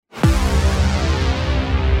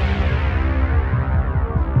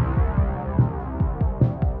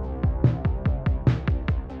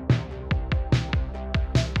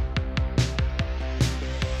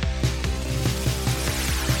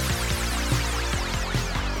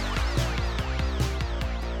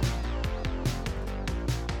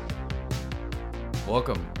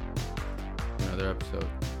Welcome to another episode.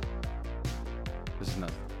 This is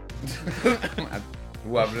nothing.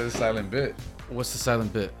 What happened to the silent bit? What's the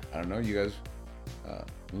silent bit? I don't know. You guys,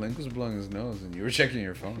 Link was blowing his nose and you were checking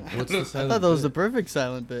your phone. What's the I silent thought that was the bit? perfect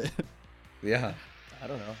silent bit. Yeah. I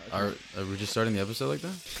don't know. Are we just starting the episode like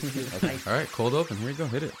that? Okay. All right, cold open. Here you go.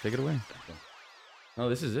 Hit it. Take it away. No,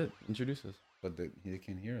 this is it. Introduce us. But they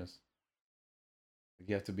can't hear us.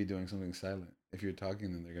 You have to be doing something silent. If you're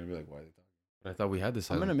talking, then they're going to be like, why are they talking? But I thought we had this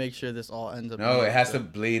I'm silent. gonna make sure this all ends up. No, in it has to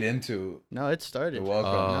episode. bleed into No, it started. the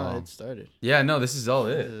welcome. Oh. No, it started. Yeah, no, this is all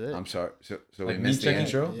This it. is it. I'm sorry. So Like we me missed the checking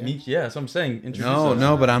intro? Yeah. Yeah, that's what I'm saying. Introduce No,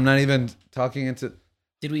 us. but I'm not even talking into...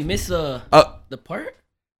 Did we miss the part?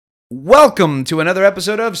 Welcome to another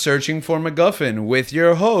episode of Searching for MacGuffin with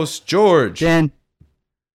your host, George. Dan.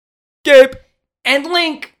 Gabe. And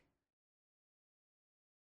Link.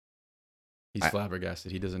 He's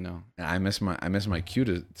flabbergasted. He doesn't know. I missed my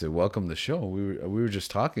cue to welcome the show. We were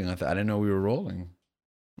just talking. I didn't know we were rolling.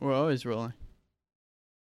 We're always rolling.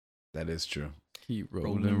 That is true. Keep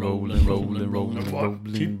Rolling, rolling, rolling, rolling, rolling,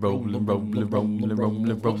 rolling, Keep rolling, rolling, rolling, rolling,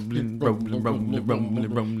 rolling, rolling,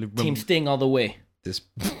 rolling, rolling. Team Sting all the way. This,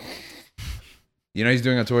 you know, he's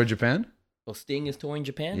doing a tour of Japan. So Sting is touring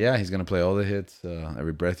Japan? Yeah, he's gonna play all the hits.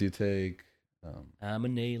 Every breath you take. I'm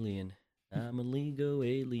an alien. I'm a legal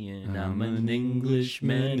alien. I'm an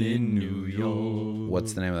Englishman in New York.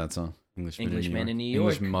 What's the name of that song? Englishman in New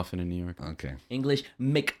York. English muffin in New York. Okay. English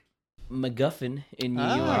McGuffin in New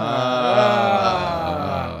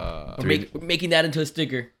Ah. York. We're making that into a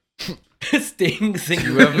sticker. Sting singing.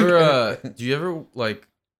 Do you ever like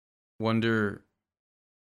wonder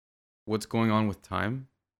what's going on with time?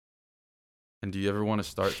 And do you ever want to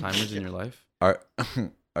start timers in your life? Are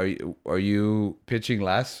you pitching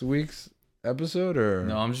last week's episode or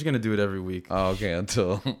No, I'm just gonna do it every week. Oh, okay.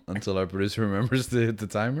 Until our producer remembers to hit the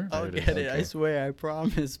timer. I'll it is. get it. I Okay. swear. I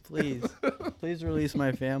promise. Please. Please release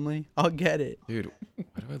my family. I'll get it. Dude, why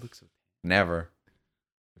do I look so... Never.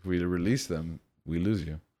 If we release them, we lose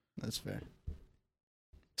you. That's fair.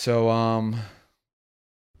 So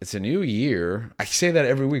it's a new year. I say that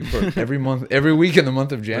every week for every month, every week in the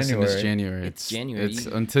month of January. Listen, it's January. It's January. It's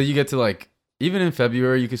until you get to like... Even in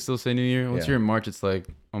February, you can still say New Year. Once Yeah. you're in March, it's like,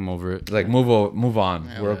 I'm over it. Like move on.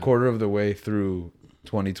 Yeah, We're a yeah. quarter of the way through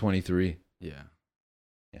 2023. Yeah.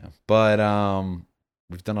 Yeah. But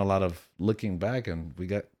we've done a lot of looking back and we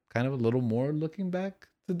got kind of a little more looking back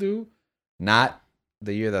to do. Not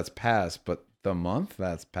the year that's passed, but the month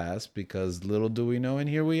that's passed, because little do we know, and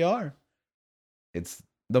here we are. It's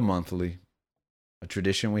the monthly, a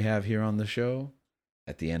tradition we have here on the show.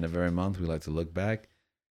 At the end of every month, we like to look back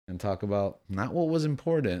and talk about not what was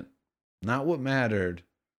important, not what mattered,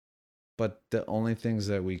 but the only things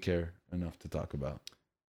that we care enough to talk about.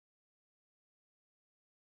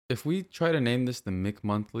 If we try to name this the Mick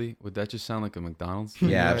Monthly, would that just sound like a McDonald's? Yeah,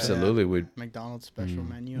 Yeah. absolutely. McDonald's special Mm.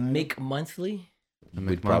 menu. item. Mick Monthly? The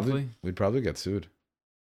We'd McMonthly? probably get sued.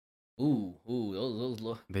 Ooh,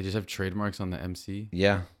 those They just have trademarks on the MC.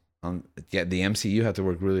 Yeah. The MCU had to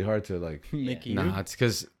work really hard to like. Mickey. Nah, it's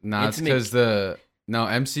because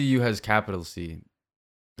MCU has capital C.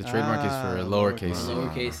 The trademark is for lowercase c.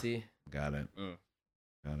 lowercase. lowercase c. Got it. Mm.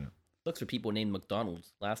 Got it. Looks for people named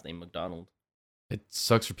McDonald's. Last name McDonald. It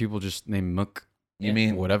sucks for people just named Muck. You Yeah.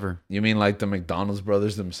 mean Whatever. like the McDonald's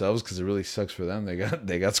brothers themselves? Because it really sucks for them.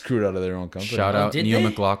 They got screwed out of their own company. Shout out did Neil they?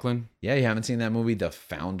 McLaughlin. Yeah, you haven't seen that movie, The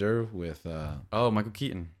Founder, with Oh, Michael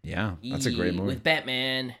Keaton. yeah, that's a great movie. With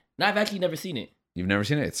Batman. No, I've actually never seen it. You've never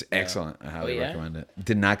seen it? It's excellent. I highly yeah? recommend it. It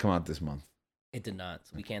did not come out this month. It did not,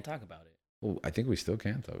 so we can't talk about it. Well, I think we still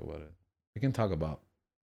can talk about it. We can talk about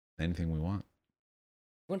anything we want.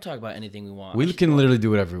 We're gonna talk about anything we want. We can literally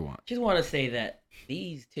do whatever we want. Just want to say that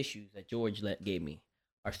these tissues that George gave me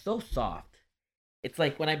are so soft. It's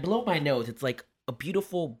like when I blow my nose, it's like a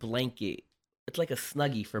beautiful blanket. It's like a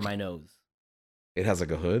snuggie for my nose. It has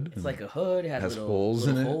like a hood. It's like a hood. It has Has little holes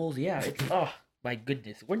in it? Holes. Yeah. It's my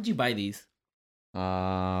goodness. Where did you buy these?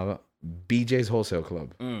 BJ's Wholesale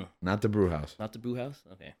Club, not the brew house. Not the brew house.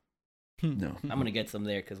 Okay, No. I'm gonna get some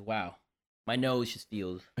there because wow, my nose just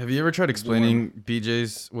feels. Have you ever tried explaining what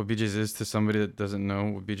BJ's is to somebody that doesn't know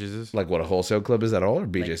what BJ's is? Like what a wholesale club is at all, or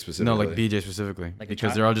BJ Like- specifically? No, like BJ specifically. Like a because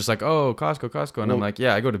chop- they're all just like, oh, Costco. And I'm Well- like,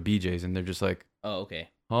 yeah, I go to BJ's. And they're just like, Oh, okay.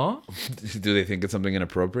 huh? Do they think it's something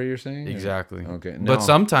inappropriate? You're saying? Or- Exactly. Okay. No. But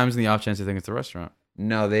sometimes in the off chance they think it's a restaurant.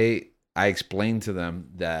 No, I explained to them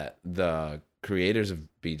that the creators of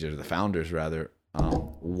BJ, or the founders rather,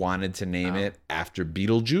 wanted to name it after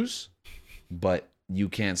Beetlejuice, but you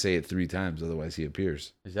can't say it 3 times, otherwise he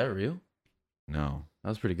appears. Is that real? No. That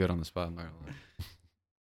was pretty good on the spot. I'm not gonna lie.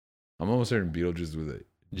 I'm almost certain Beetlejuice with a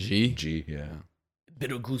G? G, yeah.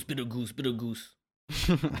 Bitter goose, bitter goose, bitter goose.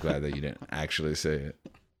 I'm glad that you didn't actually say it.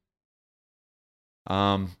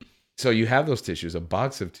 So you have those tissues, a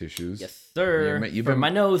box of tissues. Yes, sir. You've For been- my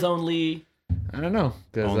nose only. I don't know.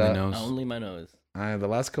 Only nose. Only my nose. The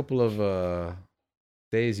last couple of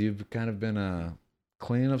days, you've kind of been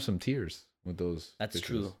cleaning up some tears with those. That's tissues.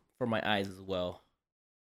 true. For my eyes as well.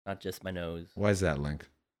 Not just my nose. Why is that, Link?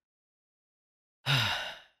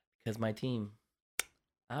 Because my team,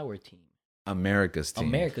 our team, America's team.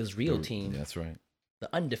 America's real The- team, That's right. the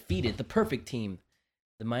undefeated, the perfect team,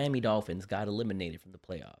 the Miami Dolphins got eliminated from the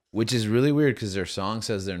playoffs. Which is really weird because their song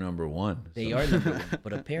says they're number one. They so- are number one,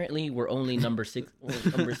 but apparently we're only number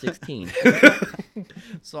 16.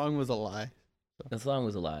 Song was a lie. The song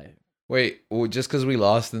was a lie. Wait, well, just because we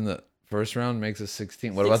lost in the first round makes us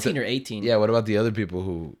 16. What 16 about or 18? Yeah, what about the other people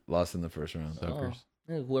who lost in the first round? Oh,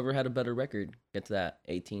 whoever had a better record gets that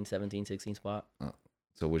 18, 17, 16 spot.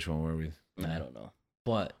 So which one were we? I don't know.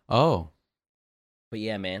 But Oh,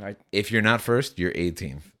 yeah, man. If you're not first, you're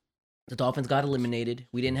 18th. The Dolphins got eliminated.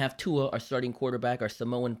 We didn't have Tua, our starting quarterback, our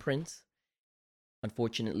Samoan prince.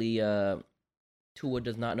 Unfortunately, Tua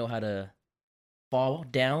does not know how to fall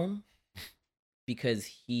down because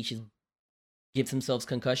he just gives himself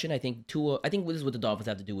concussion. I think this is what the Dolphins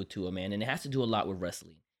have to do with Tua, man, and it has to do a lot with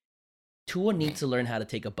wrestling. Tua needs to learn how to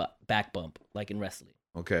take a back bump, like in wrestling.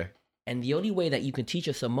 Okay. And the only way that you can teach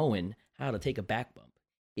a Samoan how to take a back bump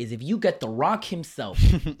is if you get The Rock himself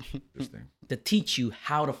Interesting. to teach you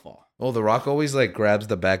how to fall. Oh, The Rock always like grabs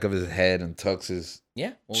the back of his head and tucks his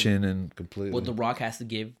Yeah. Well, chin in completely. well, The Rock has to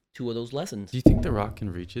give two of those lessons. do you think The Rock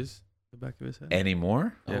can reach the back of his head?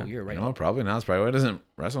 Anymore? Oh, Yeah. you're right. No, probably not. That's probably why he doesn't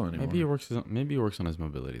wrestle anymore. Maybe he works on his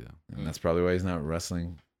mobility though. And that's probably why he's not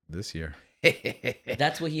wrestling this year.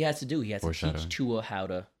 That's what he has to do. He has to Foreshadowing. teach Tua how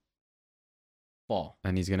to fall.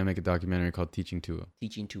 And he's gonna make a documentary called Teaching Tua.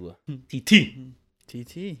 Teaching Tua. TT.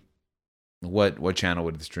 TT. What channel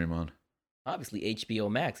would it stream on? Obviously HBO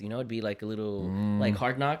Max. You know, it'd be like a little Mm. like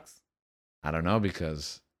Hard Knocks. I don't know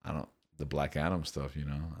because the Black Adam stuff, I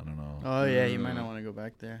don't know. Oh yeah, you might not want to go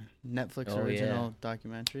back there. Netflix Oh, original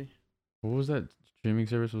documentary. What was that streaming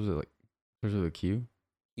service? Was it like was it the Q?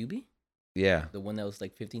 QB? Yeah. The one that was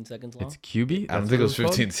like 15 seconds long? It's QB. I don't That's think it what was called?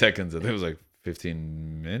 15 seconds. I think it was like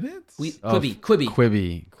 15 minutes. Oh, Quibi.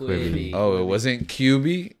 Quibi. Oh, it wasn't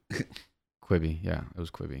QB? Quibi. Yeah, it was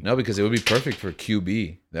Quibi. No, because it would be perfect for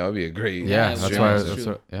QB. That would be a great. Yeah, Yeah, that's true. why. That's That's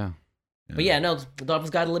true. what, yeah. But yeah, no, the Dolphins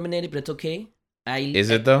got eliminated, but it's okay. Is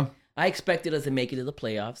it though? I expected us to make it to the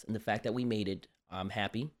playoffs, and the fact that we made it, I'm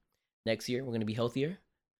happy. Next year, we're going to be healthier.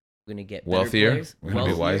 We're going to get better Wealthier? players. We're gonna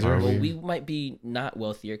be Wealthier. wiser? Well, we might be not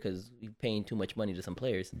wealthier because we're paying too much money to some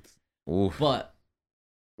players. Oof. But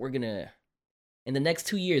we're going to, in the next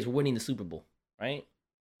 2 years, we're winning the Super Bowl, right?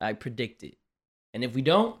 I predict it. And if we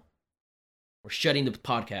don't, we're shutting the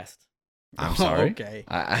podcast I'm sorry. Okay.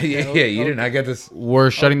 Yeah, you did not get this.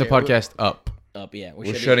 We're shutting the Okay, we're- podcast up. up. Yeah,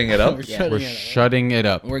 We're shutting it up. We're Yeah. shutting We're it up. shutting it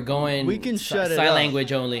up. We're going. We can shut it sign up.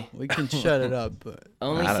 language only. We can shut it up, but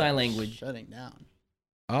Only I don't- sign language. shutting down.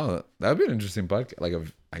 Oh, that'd be an interesting podcast. Like,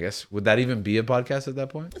 I guess, would that even be a podcast at that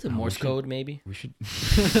point? Is it No, we Morse should- code? Maybe. We should.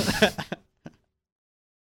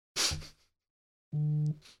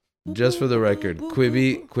 Just for the record,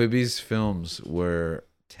 Quibi's films were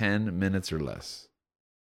 10 minutes or less.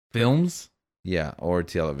 Films? Yeah, or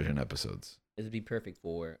television episodes. This would be perfect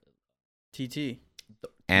for. TT.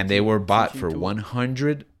 And they were bought for Teaching tool.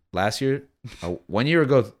 100 last year. 1 year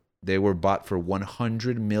ago, they were bought for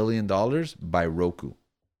 $100 million by Roku.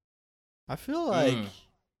 I feel like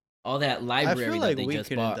All that I library feel that like they we just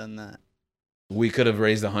could have bought. done that. We could have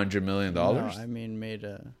raised $100 million. No, I mean made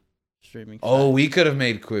a streaming. Oh, site. we could have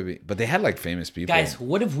made Quibi, but they had like famous people. Guys,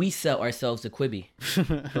 what if we sell ourselves to Quibi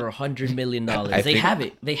for $100 million? I They think- have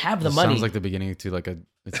it. They have the This money. sounds like the beginning to like a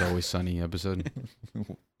It's Always Sunny episode.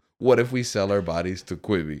 What if we sell our bodies to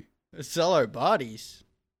Quibi? Sell our bodies.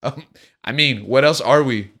 I mean, what else are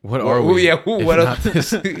we? What are we? Yeah, if what else? not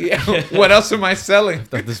this, Yeah, what else am I selling?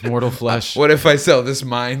 not this mortal flesh. What if I sell this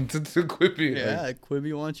mind to Quibi? Yeah, Like,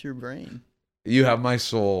 Quibi wants your brain. you have my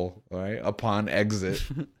soul, all right? Upon exit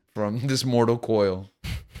from this mortal coil.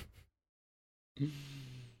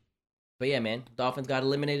 But yeah, man, Dolphins got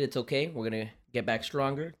eliminated. It's okay. We're gonna get back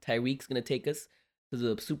stronger. Tyreek's gonna take us to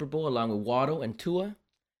the Super Bowl along with Waddle and Tua.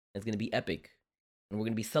 It's gonna be epic, and we're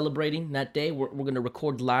gonna be celebrating that day. We're gonna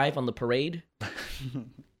record live on the parade.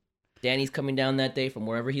 Danny's coming down that day from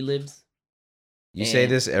wherever he lives. You say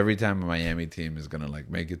And- this every time a Miami team is gonna like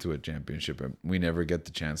make it to a championship, and we never get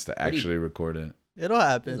the chance to do you- actually record it. It'll This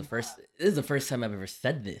happen. is the first time I've ever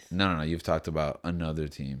said this. No, you've talked about another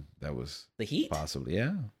team that was The Heat. possibly, yeah.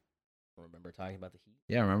 I don't remember talking about the Heat.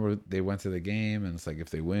 Yeah, remember they went to the game, and it's like if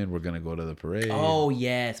they win, we're gonna go to the parade. Oh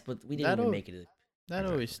yes, but we didn't That'll- even make it. That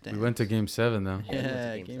Okay. always stands. We went to Game 7 though. Yeah, we went to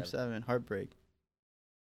Yeah, Game game 7. 7. Heartbreak.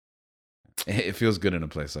 It feels good in a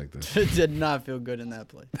place like this. It did not feel good in that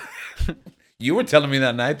place. You were telling me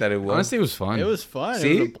that night that it was. Honestly, it was fun. It was fun. It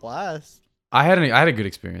See? was a blast. I had a good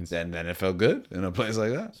experience. And then it felt good in a place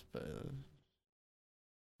like that. But,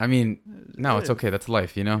 I mean, no, it it's didn't- okay. That's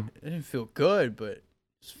life, you know. It didn't feel good, but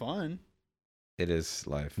it's fun. It is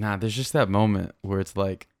life. Nah, there's just that moment where it's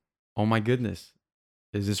like, oh my goodness,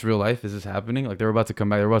 is this real life? Is this happening? Like they're about to come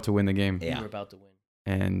back. They're about to win the game, Yeah. We were about to win.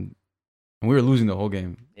 and we were losing the whole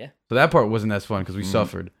game. Yeah. So that part wasn't as fun because we Mhm.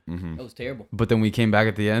 suffered. Mm-hmm. That was terrible. But then we came back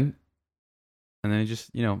at the end, and then it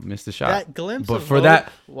just missed the shot. That glimpse. But of for hope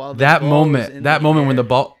that while the that ball was moment, in that the moment when air,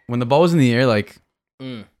 the ball was in the air, like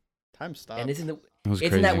Mm. time stopped. And it was isn't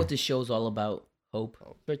crazy. that what the show's all about? Hope,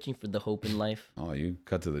 searching for the hope in life. Oh, you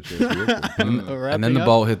cut to the chase. real quick. and, We're and then wrapping the up?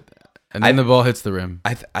 ball hit, and then the ball hits the rim.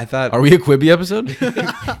 I thought. Are we a Quibi episode?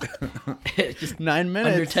 Just 9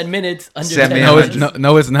 minutes. under 10 minutes. Under Send 10 me no, a it's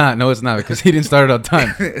no, it's not. No, it's not because he didn't start it on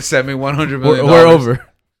time. Send me $100 million. We're over.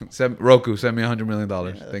 Roku, send me $100 million.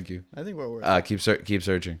 Yeah. Thank you. I think we're Keep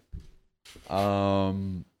searching.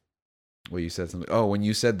 Well, you said something. Oh, when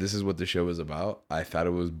you said this is what the show is about, I thought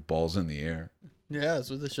it was balls in the air. Yeah, that's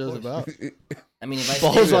what the show's about. I mean, if I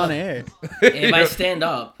Balls stand on up, air. if I stand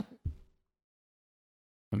up,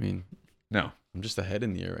 I mean, No, I'm just a head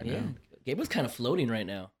in the air right yeah, now. Gabriel's kind of floating right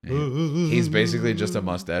now. he's basically just a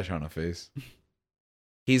mustache on a face.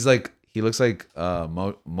 He looks like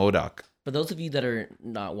Modoc. For those of you that are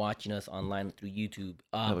not watching us online through YouTube,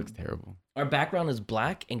 That looks terrible. our background is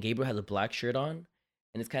black, and Gabriel has a black shirt on,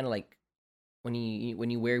 and it's kind of like when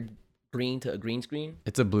you wear green to a green screen.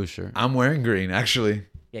 It's a blue shirt. I'm wearing green actually.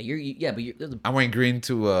 Yeah, but there's a I'm wearing green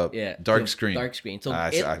to a dark screen. Dark screen. So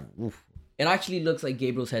Oof. it actually looks like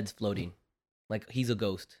Gabriel's head's floating, like he's a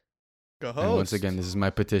ghost. Go And once host. again, this is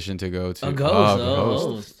my petition to go to A ghost.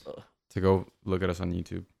 ghost, Oh. to go look at us on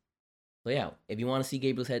YouTube. So yeah, if you want to see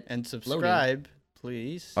Gabriel's head, And subscribe,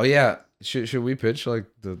 please. Oh yeah, should we pitch like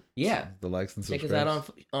the likes and check subscribes? us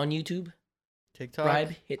out on YouTube. TikTok.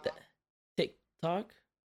 Subscribe, hit the TikTok,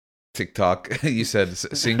 TikTok. You said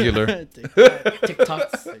singular.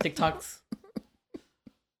 TikTok. TikToks,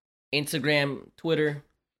 Instagram, Twitter.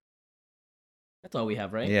 That's all we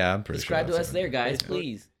have, right? Yeah, I'm pretty Subscribe sure. to that's us it. there, guys, Facebook.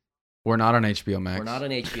 please. We're not on HBO Max. We're not on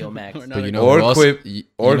HBO Max. We're not But you on- know Or who else? Quib- You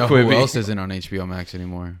or know who Quibi. else isn't on HBO Max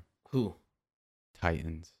anymore? Who?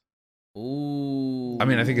 Titans. Ooh. I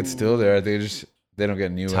mean, I think it's still there. They don't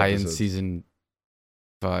get new Titans episodes. season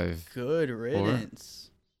 5, Good riddance.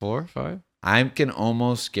 4, 5, I can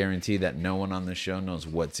almost guarantee that no one on the show knows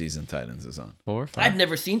what season Titans is on. 4, 5. I've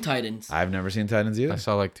never seen Titans. I've never seen Titans either. I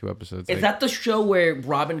saw like 2 episodes. Is like, that the show where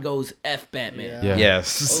Robin goes F Batman? Yeah.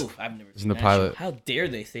 Yes. Oh, I've never It's seen in the that show. pilot. How dare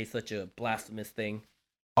they say such a blasphemous thing?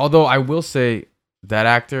 Although I will say that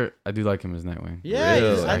actor, I do like him as Nightwing. Yeah,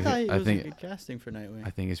 Really? I thought he I was think- a good casting for Nightwing. I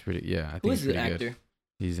think he's pretty. Yeah, I think Who he's is the pretty actor? good.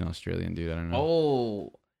 He's an Australian dude. I don't know.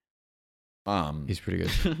 Oh, He's pretty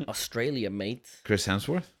good. Australia, mate. Chris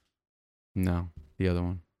Hemsworth? No, the other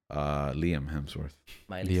one. Liam Hemsworth.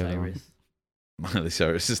 Miley The other one. Cyrus. Miley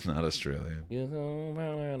Cyrus is not Australian. You know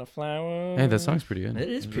about a flower. Hey, that song's pretty good. It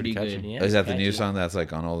is It's pretty catchy. good. Yeah, Is that the new catchy. song that's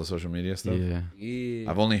like on all the social media stuff? Yeah. Yeah.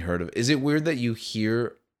 I've only heard of it. Is it weird that you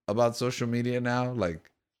hear about social media now? Like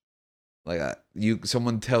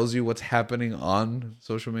someone tells you what's happening on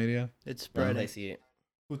social media? It's No, I spreading. see it.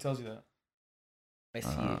 Who tells you that? I see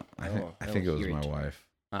it. I Oh, think it don't was hear my wife.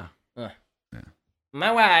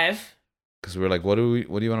 My wife. Because we were like, what do you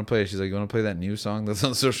want to play? She's like, you want to play that new song that's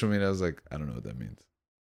on social media? I was like, I don't know what that means.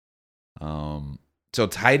 So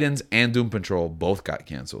Titans and Doom Patrol both got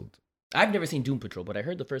canceled. I've never seen Doom Patrol, but I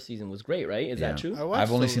heard the first season was great, right? Is Yeah. that true? I watched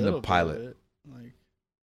I've only a seen the little bit of pilot. it, like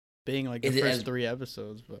being like Is the it first as- 3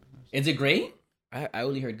 episodes, but Is it great? I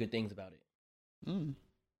only heard good things about it. mm.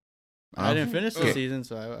 I didn't finish the Okay. season,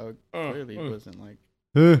 so I clearly wasn't like.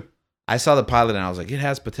 I saw the pilot and I was like, it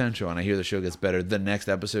has potential. And I hear the show gets better the next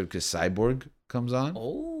episode because Cyborg comes on.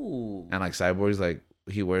 Oh. And like Cyborg's like,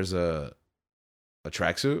 he wears a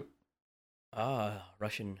tracksuit.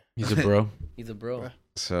 Russian. He's a bro. He's a bro.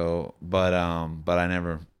 So, but I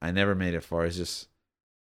never made it far. It's just,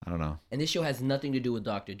 I don't know. And this show has nothing to do with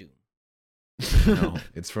Doctor Doom. No,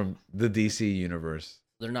 it's from the DC universe.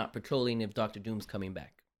 They're not patrolling if Doctor Doom's coming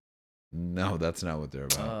back. No, that's not what they're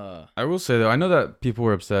about. I will say though, I know that people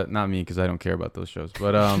were upset. Not me, because I don't care about those shows.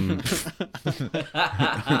 But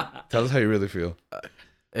Tell us how you really feel.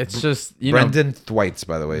 it's just Brendan Thwaites,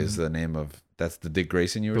 by the way, is the name of that's the Dick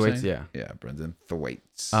Grayson you were Thwaites, saying. yeah. Yeah, Brendan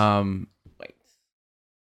Thwaites. Wait.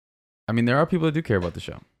 I mean, there are people that do care about the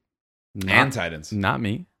show. And Titans. Not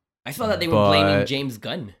me. I saw that they were blaming But- James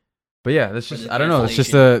Gunn. But yeah, that's For just the I don't know. It's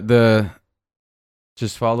just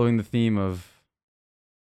just following the theme of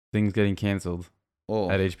things getting canceled Oh,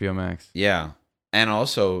 at HBO Max. yeah. And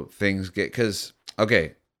also things get because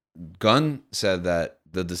Gunn said that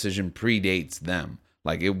the decision predates them.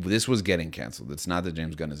 Like this was getting canceled. It's not that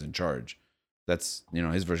James Gunn is in charge. That's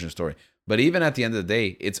his version of the story. But even at the end of the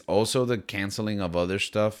day, it's also the canceling of other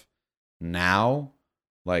stuff now.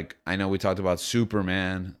 Like I know we talked about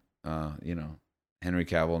Superman. Henry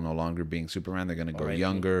Cavill no longer being Superman. They're gonna go Alright.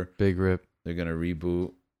 younger. Big rip. They're gonna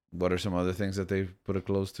reboot. What are some other things that they put a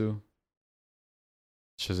close to?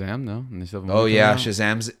 Shazam, no? And they still have a Oh movie yeah, coming out?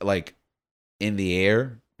 Shazam's like in the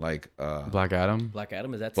air. Like Black Adam. Black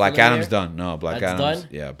Adam, is that Black still in Adam's there? done. No, Black That's Adam's done?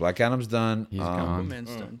 yeah, Black Adam's done. He's gone.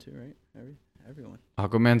 Aquaman's done too, right? Everyone.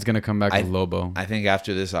 Aquaman's gonna come back I- as Lobo. I think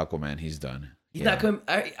after this Aquaman, he's done. He's Yeah. not coming.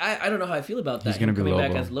 I don't know how I feel about that. He's gonna Him be coming back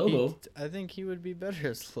Lobo. as Lobo. I think he would be better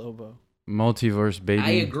as Lobo. Multiverse baby. I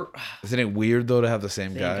agree. Isn't it weird though to have the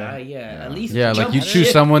same, Same guy? guy, yeah. At least Yeah, like jump you choose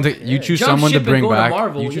ship. someone to Yeah. choose Jump someone to ship and bring go to back.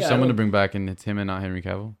 Marvel, You choose yeah, I someone to don't- bring back, and it's him and not Henry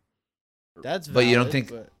Cavill. That's But you don't valid, think-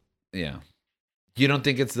 but- Yeah. You don't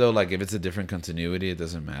think it's though like if it's a different continuity, it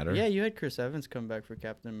doesn't matter? Yeah, you had Chris Evans come back for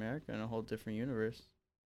Captain America in a whole different universe.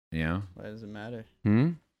 Yeah. Why does it matter?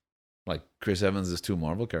 Hmm. Like Chris Evans is 2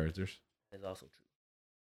 Marvel characters. That's also true.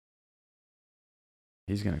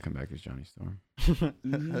 He's gonna come back as Johnny Storm.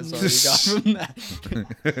 That's all you got from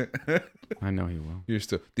that. I know he will. You're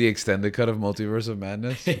still the extended cut of Multiverse of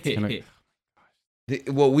Madness. gonna-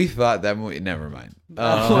 Well, we thought that movie. Never mind.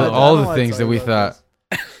 all the things that we thought.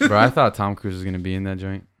 Bro, I thought Tom Cruise was gonna be in that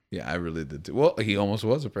joint. Yeah, I really did too. Well, he almost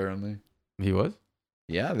was apparently. He was.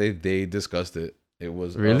 Yeah, they discussed it. It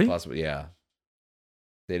was Really? possible. Yeah,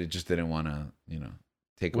 they just didn't want to,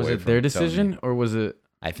 take Was away. it from their Tony. decision or was it?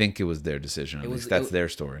 I think it was their decision. At It was- least that's it- their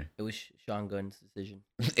story. It was Sean Gunn's decision.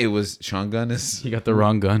 It was Sean Gunn is He got the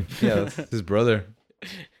wrong gun. yeah, that's his brother.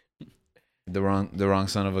 The wrong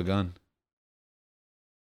son of a gun.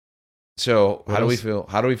 So What how do we else? feel?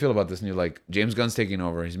 How do we feel about this new James Gunn's taking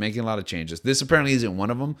over? He's making a lot of changes. This apparently isn't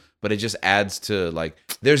one of them, but it just adds to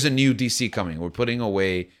there's a new DC coming. We're putting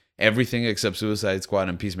away everything except Suicide Squad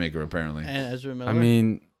and Peacemaker. Apparently, And Ezra Miller. I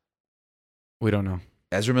mean, we don't know.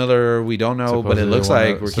 Ezra Miller, we don't know, but it Supposedly looks they wanna-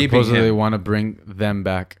 like we're keeping supposedly they him. want to bring them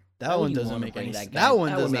back. that How one would you doesn't wanna make bring any that sense. guy? That one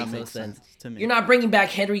That does would not make no make sense to me. You're not bringing back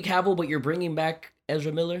Henry Cavill, but you're bringing back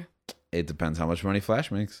Ezra Miller. It depends how much money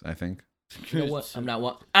Flash makes. I think. You know what? I'm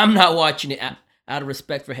not watching it out of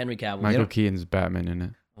respect for Henry Cavill. Michael Keaton's Batman in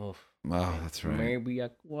it. Oh, Oh, that's right. maybe I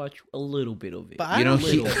could watch a little bit of it. But I You know, don't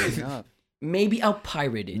he- think that's enough. Maybe I'll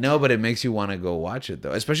pirate it. No, but it makes you want to go watch it though,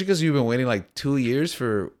 especially because you've been waiting 2 years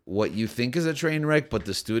for what you think is a train wreck, but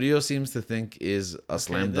the studio seems to think is a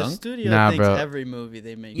slam The dunk. studio Nah, thinks bro. every movie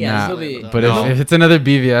they make. Yeah, is Nah, a slam but dunk. But No. if it's another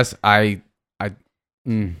BVS,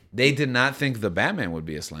 They did not think the Batman would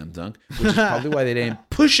be a slam dunk, which is probably why they didn't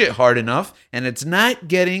push it hard enough, and it's not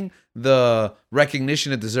getting the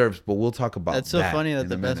recognition it deserves. But we'll talk about That's so that funny that in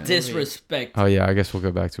the a best minute. Disrespect. oh yeah, I guess we'll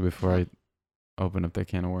go back to it before I open up that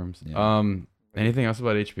can of worms. Yeah. Anything else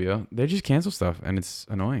about HBO? They just cancel stuff and it's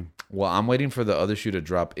annoying. Well, I'm waiting for the other shoe to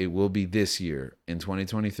drop. It will be this year in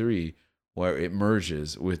 2023, where it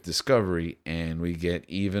merges with Discovery, and we get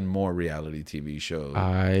even more reality TV shows.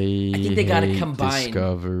 I think they gotta hate combine-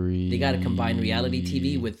 Discovery. They got to combine reality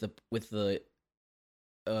TV with the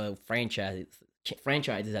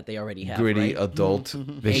franchises that they already have. Gritty right? adult.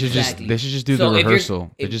 They should Exactly. just do So the if you're-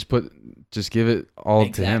 rehearsal. They just give it all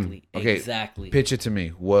to him. Exactly. Okay, Exactly. Pitch it to me.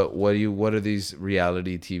 What are these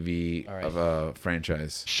reality TV All right. of a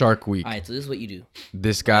franchise? Shark Week. All right. So this is what you do.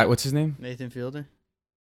 This guy, what's his name? Nathan Fielder.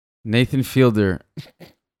 Nathan Fielder.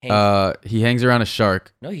 He hangs around a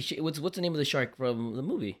shark. No, what's the name of the shark from the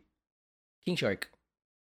movie? King Shark.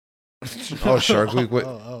 Oh, Shark Week with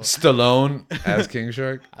Oh. Stallone as King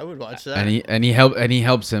Shark. I would watch that. And he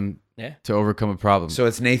helps him Yeah. to overcome a problem. So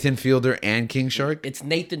it's Nathan Fielder and King Shark. It's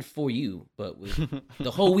Nathan for you, but the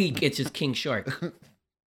whole week it's just King Shark.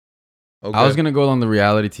 Okay. I was gonna go along the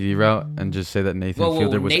reality TV route and just say that Nathan Whoa,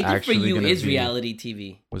 Fielder was Nathan for actually you gonna is be reality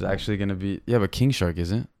TV. was actually gonna be but King Shark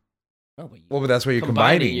isn't. No, but you Well, but that's what you're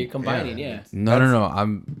combine combining. it, you're combining, yeah. No.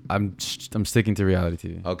 I'm sticking to reality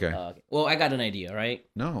TV. Okay. okay. Well, I got an idea, right?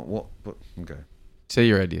 No. Well. Okay. Say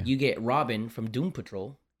your idea. You get Robin from Doom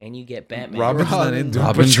Patrol, and you get Batman. Robin's not in Doom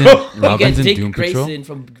Robin's Patrol. You get Robin's in Dick Doom Patrol. Grayson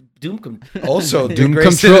from Doom Also, Doom Dick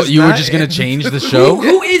Grayson Control. is You were not just gonna in- change the show.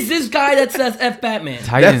 Who is this guy that says F Batman?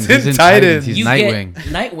 Titans. That's He's in in Titans. Titans. He's You Nightwing. get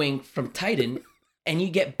Nightwing from Titan, and you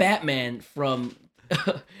get Batman from.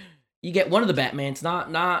 You get one of the Batmans,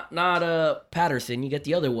 not Patterson. You get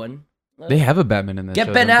the other one. They have a Batman in that show.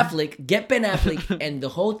 Get Ben don't Affleck. Get Ben Affleck, and the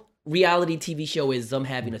whole reality TV show is them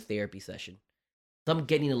having a therapy session, them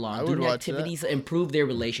getting I along, would doing watch activities to improve their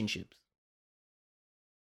relationships.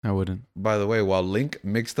 they? I wouldn't. By the way, while Link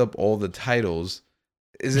mixed up all the titles,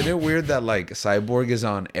 isn't it weird that like Cyborg is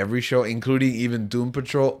on every show, including even Doom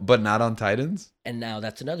Patrol, but not on Titans? And now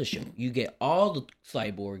that's another show. You get all the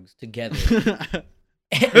cyborgs together,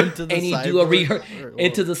 Into the and you do a cyborg- or-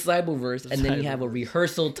 into the cyberverse, The and then you have a cyberverse.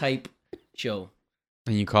 rehearsal type show.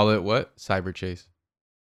 And you call it what? Cyber Chase.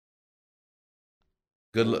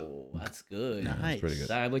 Good luck. Oh, that's good. Yeah, that's Nice. pretty good.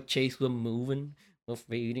 Cyber chase, we're moving, we're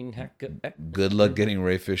fading. Good luck getting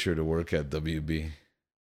Ray Fisher to work at WB.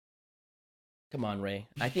 Come on, Ray.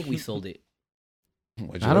 I think we sold it.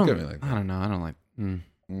 Why'd you I look don't. at me like I that? don't know. I don't like.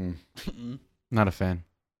 Mm. Not a fan.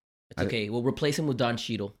 It's okay. We'll replace him with Don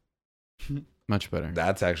Cheadle. Much better.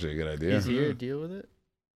 That's actually a good idea. He's here. Deal with it.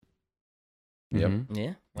 Yep. Mhm.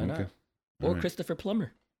 Yeah, why not? Okay. Or Alright. Christopher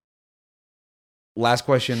Plummer. Last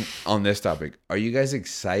question on this topic. Are you guys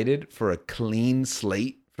excited for a clean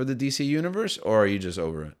slate for the DC universe, or are you just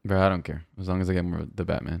over it? Bro, I don't care. As long as I get more of the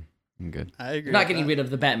Batman, I'm good. I agree. They're not with getting that. rid of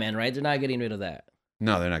the Batman, right? They're not getting rid of that.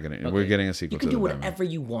 No, they're not gonna. We're Okay. getting a sequel You can to do the Batman. whatever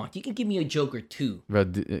you want. You can give me a Joker too.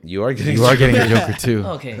 Bro, You are getting. you are getting a Joker too.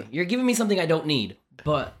 Okay, you're giving me something I don't need,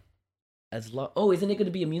 but as long. Oh, isn't it going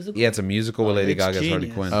to be a musical? Yeah, it's a musical with Oh, Lady it's Gaga's Harley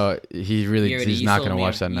genius. Quinn. He really. You already- He's you not sold gonna me-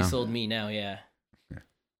 watch that You now. sold me now, yeah. Yeah.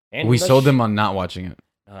 And We the sold sh- them on not watching it.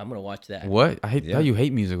 I'm gonna watch that. What? I hate. Yeah. Thought you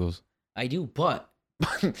hate musicals. I do, but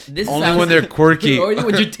this Only sounds- when they're quirky. Only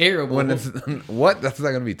when you're terrible. When it's what? That's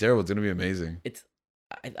not gonna be terrible. It's gonna be amazing.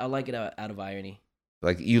 I like it out of irony.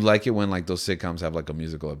 Like you like it when like those sitcoms have like a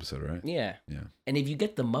musical episode, right? Yeah. Yeah. And if you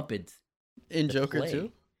get the Muppets In to Joker play-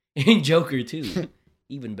 too. in Joker too,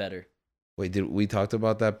 even better. Wait, did we talked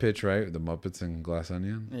about that pitch, right? The Muppets and Glass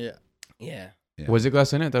Onion. Yeah. Yeah. Yeah. Was it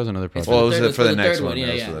Glass in it? That was another It's project. Well, it the was third- it's for for the the next third one. one, yeah,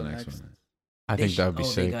 That was yeah. for the next one. I think that would be They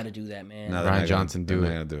sick. gotta do that, man. No, Ryan they're not gonna- Johnson, do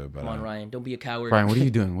they're it. not gonna do it, but Come on, Ryan. Don't be a coward. Brian, what are you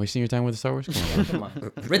doing? Wasting your time with Star Wars? Come on. Come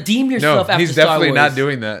on. Redeem No, yourself after he's Star definitely Wars. not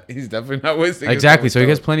doing that. He's definitely not wasting. his Exactly. time So he with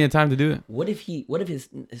has Star plenty of time to do it. What if his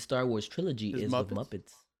Star Wars trilogy His is with Muppets?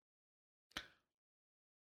 Muppets?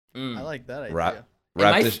 Mm. I like that idea. Wrap- Am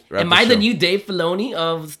Wrap I, this- wrap am this I the show. new Dave Filoni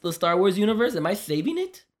of the Star Wars universe? Am I saving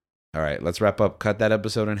it? All right, let's wrap up. Cut that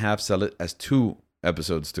episode in half. Sell it as 2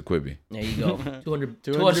 episodes to Quibi. There you go. 200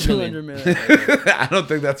 200 million. million. I don't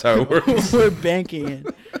think that's how it works. We're banking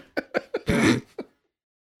it.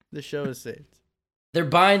 The show is saved. They're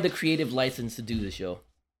buying the creative license to do the show.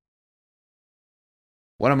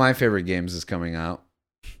 One of my favorite games is coming out,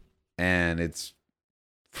 and it's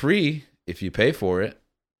free if you pay for it.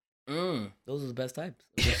 Those are the best types.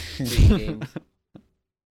 of free games.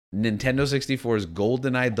 Nintendo 64's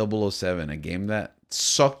GoldenEye 007, a game that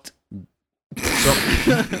sucked.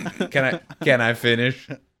 Can I finish?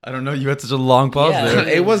 I don't know. You had such a long pause Yeah. there.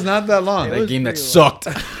 It was not that long. It That was game that pretty sucked.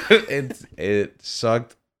 It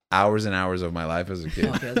sucked hours and hours of my life as a kid.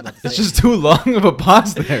 Okay, I was about to It's say, just too long of a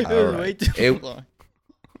pause there. It was Alright. way too It- long.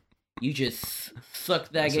 you just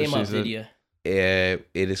sucked that That's what game she up, said. did you? It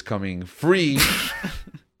is coming free.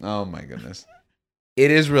 Oh my goodness. It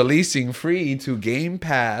is releasing free to Game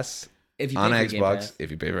Pass If you on pay for Game Xbox Pass. if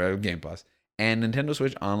you pay for Game Pass and Nintendo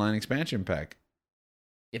Switch Online Expansion Pack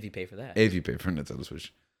If you pay for that. if you pay for Nintendo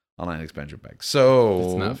Switch Online Expansion Pack. So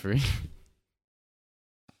It's not free.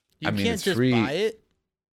 You I mean, can't it's just free. buy it.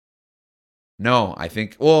 no, I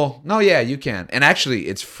think no, yeah, you can. And actually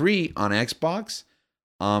it's free on Xbox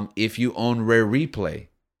if you own Rare Replay.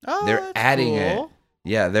 Oh, They're that's adding it. cool.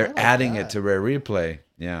 Yeah, they're like adding that. it to Rare Replay.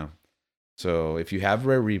 Yeah. So if you have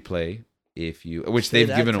Rare Replay, which Say they've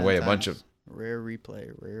that given 10 away a bunch times. of Rare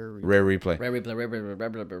replay. Rare Replay. Rare replay, rare replay, rare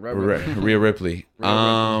replay, rare Rare replay. Ripley.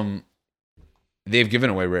 Rare They've given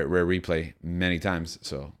away Rare Replay many times,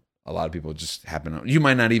 so a lot of people just happen to. You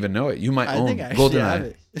might not even know it. You might I own think I actually have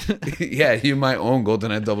GoldenEye. it. Yeah, you might own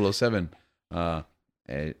GoldenEye 007.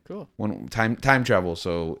 Cool. When time travel,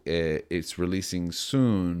 so it's releasing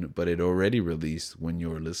soon, but it already released when you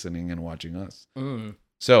were listening and watching us. Mm.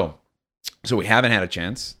 So we haven't had a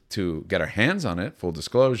chance to get our hands on it. Full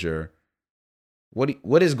disclosure.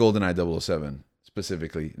 What is GoldenEye 007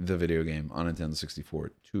 specifically, the video game on Nintendo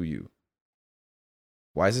 64 to you?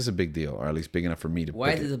 Why is this a big deal, or at least big enough for me to? Why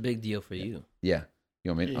pick is this it? a big deal for you? Yeah,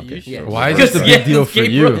 you want me? Yeah, Okay. you sure. should. Why is this a big deal for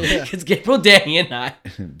you? Because Gabriel, Danny, and I.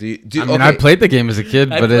 do I mean, I played the game as a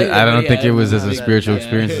kid, I but played it, I don't yeah, think I it was as remember a that. spiritual Yeah.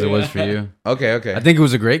 experience as it was for you. Okay. I think it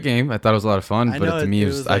was a great game. I thought it was a lot of fun, I but know to me, it it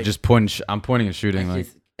was, was I like- just I'm pointing and shooting. Like,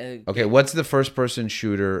 Okay, what's the first person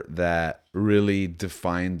shooter that really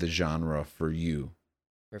defined the genre for you?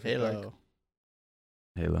 Perfect Dark. Halo.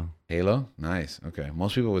 Halo. Halo? Nice. Okay.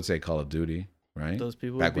 Most people would say Call of Duty, right? Those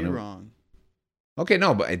people Back would be when it- wrong. Okay,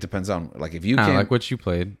 no, but it depends on like if you Kind can of like what you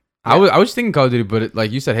played. Yeah. I was thinking Call of Duty, but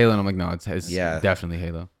like you said Halo, and I'm like, no, it's Yeah. definitely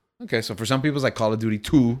Halo. Okay, so for some people it's like Call of Duty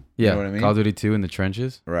 2, you Yeah, know what I mean? Call of Duty 2 in the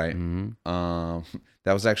trenches. Right. Mm-hmm.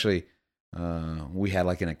 That was actually we had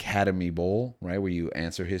like an Academy Bowl, right, where you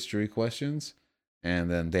answer history questions,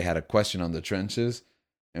 and then they had a question on the trenches,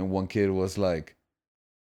 and one kid was like,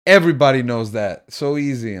 "Everybody knows that, so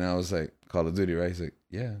easy," and I was like, "Call of Duty, right?" He's like,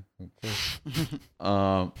 "Yeah, of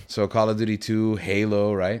course." So Call of Duty 2,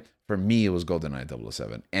 Halo, right? For me, it was GoldenEye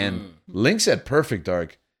 007, and Link said Perfect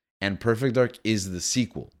Dark, and Perfect Dark is the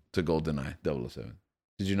sequel to GoldenEye 007.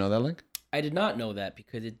 Did you know that, Link? I did not know that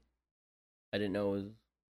because I didn't know it was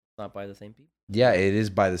not by the same people. Yeah, it is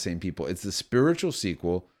by the same people. It's the spiritual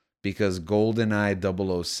sequel because GoldenEye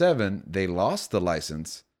 007, they lost the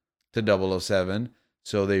license to 007,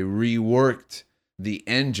 so they reworked the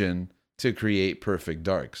engine to create Perfect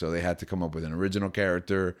Dark. So they had to come up with an original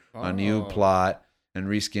character, a new plot, and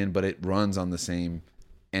reskin, but it runs on the same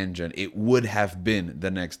engine. It would have been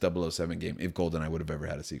the next 007 game if GoldenEye would have ever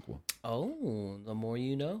had a sequel. Oh, the more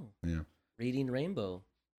you know. Yeah. Reading Rainbow.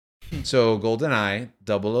 So GoldenEye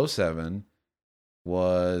 007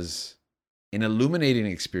 was an illuminating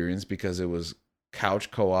experience because it was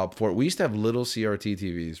couch co-op for we used to have little CRT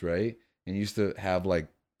TVs, right? And used to have like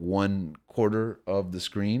 1/4 of the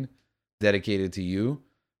screen dedicated to you,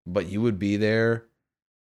 but you would be there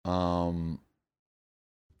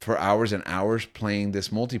for hours and hours playing this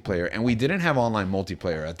multiplayer, and we didn't have online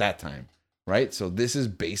multiplayer at that time, right? So this is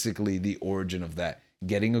basically the origin of that,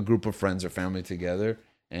 getting a group of friends or family together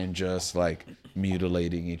and just like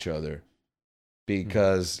mutilating each other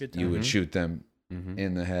because Good you would time. shoot them Mm-hmm.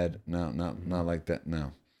 in the head. No, not like that.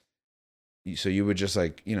 No. So you would just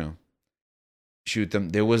like, shoot them.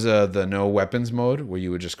 There was the no weapons mode where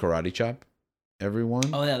you would just karate chop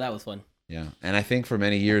everyone. Oh yeah, that was fun. Yeah. And I think for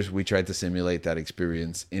many years we tried to simulate that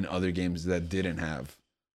experience in other games that didn't have,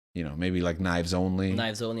 maybe like Knives Only.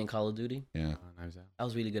 Knives Only and Call of Duty. Yeah. Knives Out. I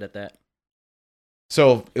was really good at that.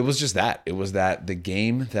 So it was just that. It was that the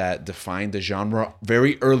game that defined the genre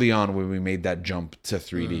very early on when we made that jump to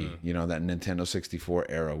 3D, that Nintendo 64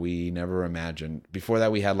 era. We never imagined. Before that,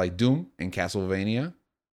 we had like Doom and Castlevania.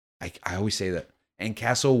 I always say that. And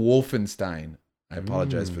Castle Wolfenstein. I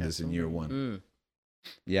apologize for this in year one.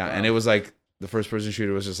 Yeah, Wow. and it was like the first person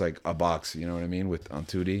shooter was just like a box, you know what I mean, on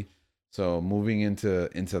 2D. So moving into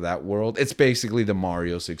that world, it's basically the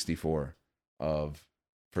Mario 64 of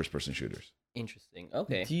first person shooters. Interesting.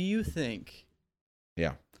 Okay. Do you think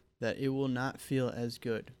Yeah. that it will not feel as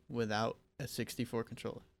good without a 64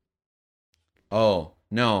 controller? Oh,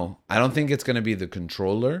 no. I don't think it's going to be the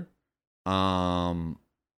controller.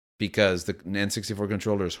 Because the N64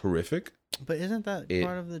 controller is horrific. But isn't that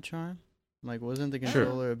part of the charm? Like, wasn't the Sure.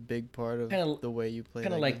 controller a big part of Kinda- the way you play?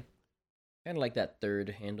 Kind of that like, game? that third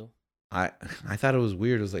handle. I thought it was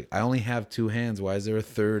weird. It was like, I only have 2 hands. Why is there a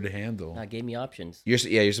third handle? Gave me options. You're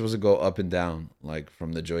supposed to go up and down, like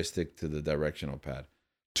from the joystick to the directional pad.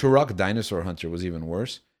 Turok Dinosaur Hunter was even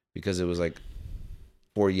worse because it was like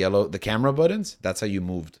 4 yellow. The camera buttons, that's how you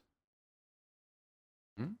moved.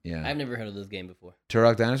 Yeah. I've never heard of this game before.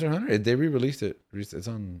 Turok Dinosaur Hunter, they re-released it. It's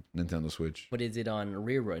on Nintendo Switch. But is it on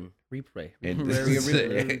replay? Replay.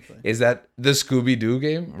 Is that the Scooby-Doo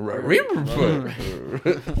game?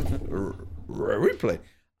 Replay.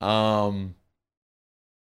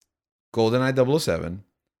 GoldenEye 007.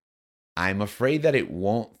 I'm afraid that it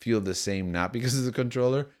won't feel the same, not because of the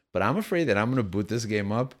controller, but I'm afraid that I'm going to boot this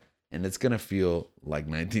game up and it's going to feel like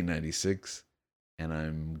 1996 and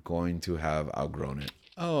I'm going to have outgrown it.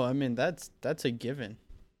 Oh, I mean that's a given,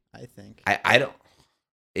 I think. I don't.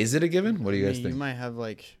 Is it a given? What do you guys think? You might have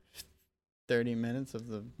like 30 minutes of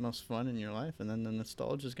the most fun in your life, and then the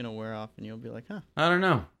nostalgia is gonna wear off, and you'll be like, "Huh." I don't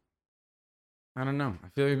know. I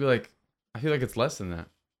feel like it's less than that.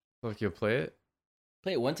 I feel like you'll play it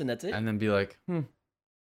Play it once and that's it. and then be like, it's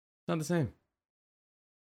not the same.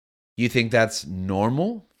 You think that's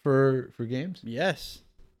normal for games? Yes.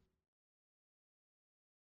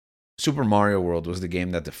 Super Mario World was the game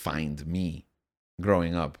that defined me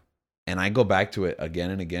growing up. And I go back to it again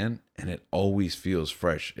and again, and it always feels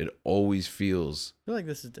fresh. It always feels I feel like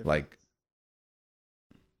this is different. like.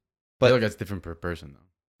 I But feel like that's different per person though.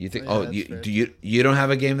 you think? Oh, yeah, Oh, that's you don't have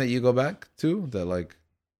a game that you go back to that like?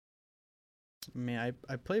 I mean,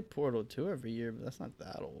 I play Portal 2 every year, but that's not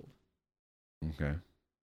that old. Okay,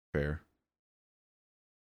 fair.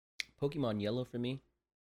 Pokemon Yellow for me.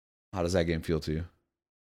 How does that game feel to you?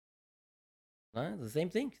 The same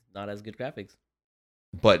thing. Not as good graphics.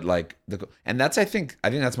 but like and that's I think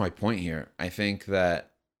that's my point here. I think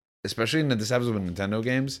that especially in this happens with Nintendo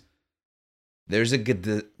games, there's a good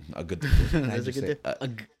There's a good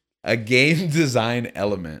a game design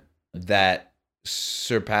element that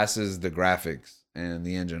surpasses the graphics and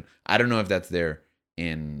the engine. I don't know if that's there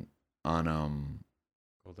on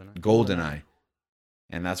GoldenEye.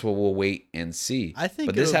 And that's what we'll wait and see. I think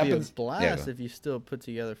but this it'll happens, be a blast if you still put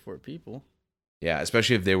together 4 people. Yeah,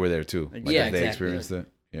 especially if they were there too. Like Yeah, if they exactly. experienced it.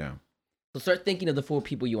 Yeah. So start thinking of the 4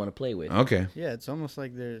 people you want to play with. Okay. Yeah, it's almost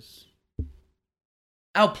like there's...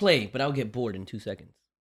 I'll play, but I'll get bored in 2 seconds.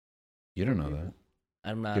 You don't know that.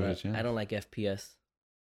 I'm not. Give it a chance. I don't like FPS.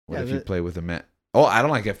 What Yeah, if you but- play with a Met? Oh, I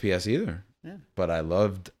don't like FPS either. Yeah. But I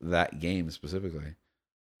loved that game specifically.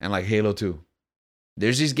 And like Halo 2.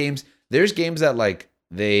 There's games that like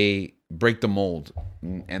they break the mold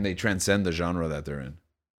and they transcend the genre that they're in.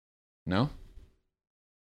 No?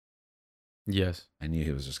 Yes. I knew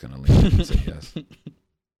he was just going to lean in and say yes.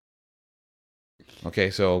 Okay,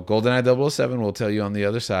 so GoldenEye 007 will tell you on the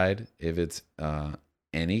other side if it's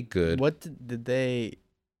any good. What did they...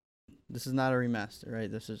 This is not a remaster,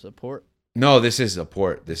 right? This is a port? No, this is a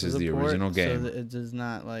port. This is a the port, original game. So it does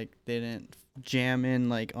not, like, they didn't jam in,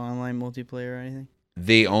 like, online multiplayer or anything?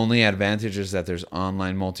 The only advantage is that there's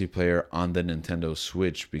online multiplayer on the Nintendo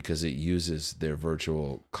Switch because it uses their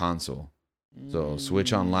virtual console. So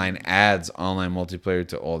Switch Online adds online multiplayer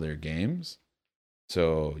to all their games.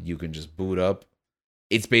 So you can just boot up.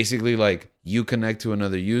 It's basically like you connect to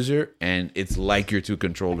another user and it's like your 2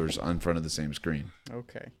 controllers on front of the same screen.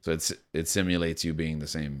 Okay. So it simulates you being the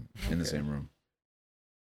same in the Okay. same room.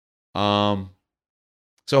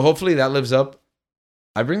 So hopefully that lives up.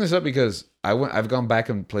 I bring this up because I've gone back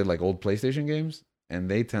and played like old PlayStation games and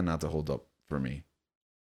they tend not to hold up for me.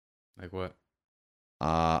 Like what?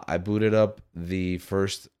 I booted up the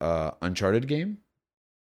first Uncharted game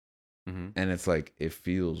Mm-hmm. and it's like it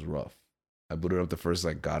feels rough. I booted up the first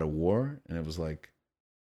like God of War and it was like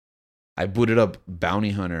I booted up Bounty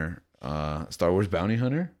Hunter, Star Wars Bounty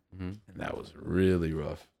Hunter, Mm-hmm. and that was really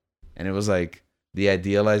rough. And it was like the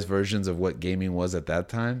idealized versions of what gaming was at that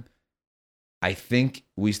time. I think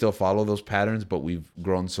we still follow those patterns, but we've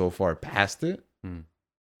grown so far past it. Hmm.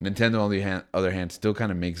 Nintendo, on the other hand, still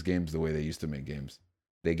kind of makes games the way they used to make games.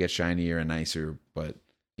 They get shinier and nicer, but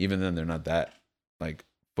even then, they're not that like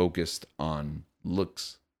focused on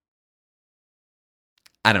looks.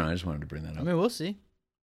 I don't know. I just wanted to bring that I up. mean, we'll see.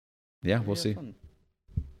 Yeah, Maybe we'll have see. fun.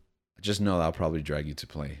 Just know that I'll probably drag you to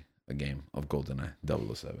play a game of GoldenEye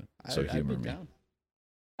 007. So I'd humor be me. down.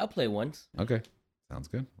 I'll play once, Okay, sounds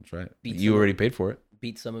good. I'll try it. Beat You some- already paid for it.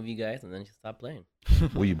 beat some of you guys, and then just stop playing.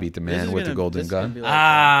 Will you beat the This man is with the gonna- golden this is gonna gun? be like,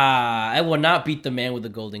 I will not beat the man with the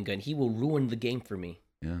golden gun. He will ruin the game for me.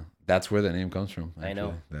 Yeah, that's where the name comes from. I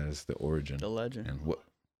know. actually. That is the origin. the legend. And what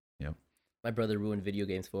My brother ruined video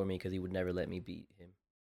games for me because he would never let me beat him.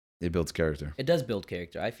 it builds character. It does build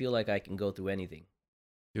character. I feel like I can go through anything.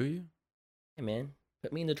 Do you? Hey, man,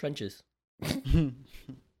 put me in the trenches.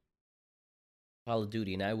 Call of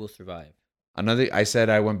Duty, and I will survive. I said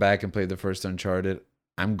I went back and played the first Uncharted.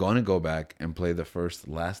 I'm gonna go back and play the first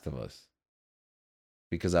Last of Us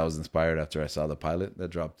because I was inspired after I saw the pilot that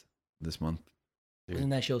dropped this month. Isn't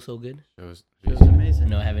that show so good? Shows. It was amazing.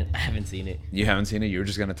 No, I haven't seen it. You haven't seen it? You're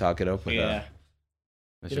just gonna talk it up with That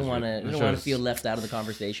You show's don't want re- to. that You don't want to show's- feel left out of the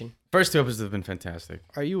conversation. First 2 episodes have been fantastic.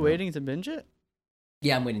 Are you Yeah. waiting to binge it?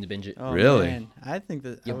 Yeah, I'm waiting to binge it. Oh, Really? Man. I think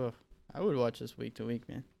that Yep. I would watch this week to week,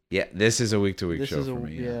 man. Yeah, this is a week-to-week This show is for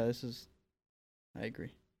me. Yeah. this is. I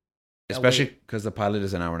agree. Especially because the pilot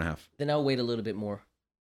is an hour and a half. Then I'll wait a little bit more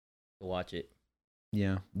to watch it.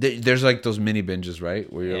 Yeah. There's like those mini binges,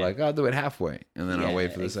 right? Where you're Yeah. like, I'll do it halfway, and then I'll Yeah,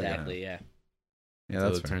 wait for the second half. Exactly. Yeah. Yeah, Until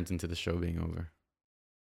that's it fair. turns into the show being over.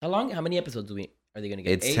 How many episodes are they gonna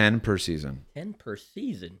get? It's 8? 10 per season, 10 per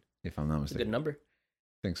season. if I'm not That's a good mistaken. number.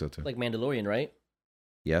 I think so too. Like Mandalorian, right?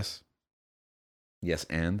 Yes. Yes,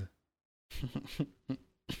 and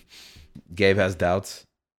Gabe has doubts.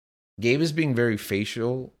 Gabe is being very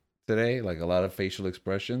facial today, like a lot of facial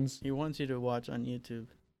expressions. He wants you to watch on YouTube.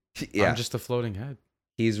 Yeah. I'm just a floating head.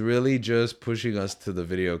 He's really just pushing us to the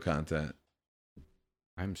video content.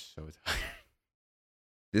 I'm so tired.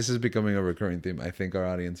 This is becoming a recurring theme. I think our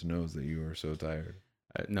audience knows that you are so tired.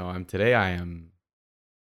 No, I am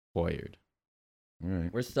tired. All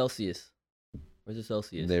right. Where's Celsius? Where's the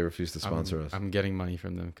Celsius? They refuse to sponsor I'm, us. I'm getting money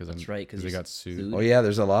from them because That's right, 'cause they you got sued. sued. Oh yeah,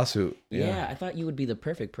 there's a lawsuit. yeah, I thought you would be the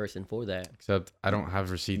perfect person for that. Except I don't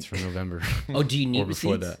have receipts from November. Oh, do you need or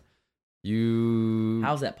before receipts? that. You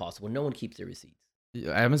How's that possible? No one keeps their receipts.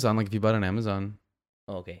 Amazon, like if you bought on Amazon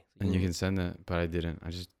Oh, okay. So and you can send it, but I didn't. I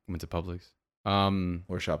just went to Publix.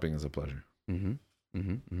 Where shopping is a pleasure. Mhm.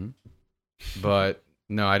 But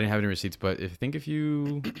no, I didn't have any receipts. But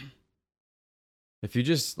if you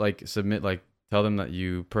just like submit, like tell them that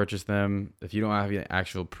you purchased them. If you don't have any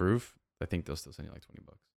actual proof, I think they'll still send you like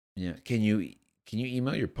 $20. Yeah. Can you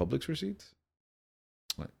email your Publix receipts?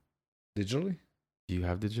 Like digitally? Do you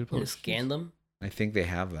have digital? You just scan them. I think they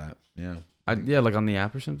have that. Yeah. Yeah, like on the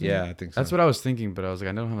app or something. Yeah, I think so. That's what I was thinking, but I was like,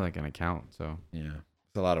 I don't have like an account, so Yeah.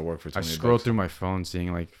 It's a lot of work for 20 I scroll bucks. through my phone,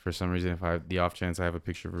 seeing like for some reason if I have the off chance I have a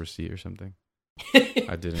picture of a receipt or something.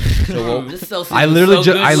 I didn't. So This Celsius I is literally so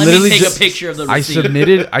ju- good. I Let literally me take just- a picture of the I receipt.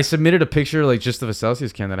 submitted a picture like just of a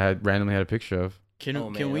Celsius can that I had randomly had a picture of. Can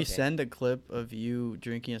Oh, can man, we okay. send a clip of you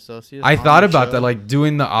drinking a Celsius? I on thought the about show? that, like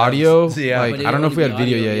doing the audio. yeah. Like But it I don't know if we only had be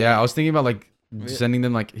video audio, yet. yeah. Yeah, I was thinking about like sending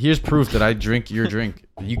them like, here's proof that I drink your drink.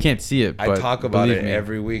 You can't see it, but I talk about believe it me.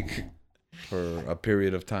 every week for a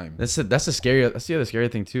period of time. That's the scary. That's the other scary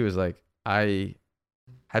thing too. Is like I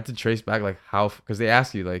had to trace back like how, because they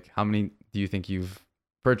ask you like how many do you think you've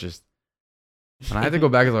purchased, and I had to go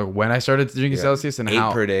back and like when I started drinking Yeah. Celsius and 8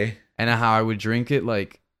 how per day. I would drink it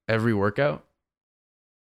like every workout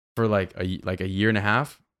for like a year and a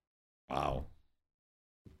half. Wow.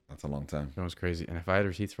 That's a long time. That was crazy. And if I had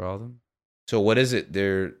receipts for all of them, So what is it?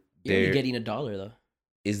 They're You're only they're getting $1 though.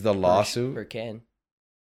 is the per lawsuit can.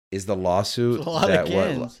 is the lawsuit It's a lot that of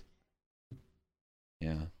cans. what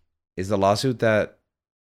yeah is the lawsuit that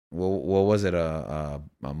what was it a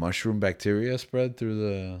mushroom bacteria spread through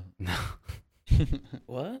the no,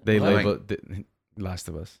 What? they What? labeled Last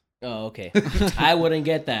of Us. Oh, okay. I wouldn't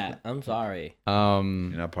get that. I'm sorry. you're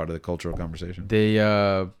not part of the cultural conversation. They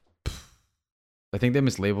I think they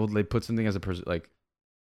mislabeled. They put something as a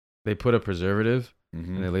they put a preservative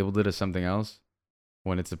Mhm. and they labeled it as something else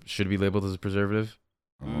when should be labeled as a preservative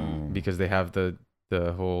Oh. because they have the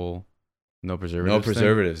whole no preservatives. No thing.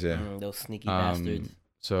 preservatives, yeah. Those sneaky bastards.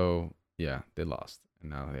 So yeah, they lost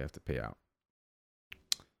and now they have to pay out.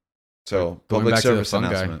 So Going public back to the service fun guy.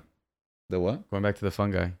 announcement. The what? Going back to the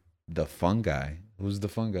fun guy. The fun guy. Who's the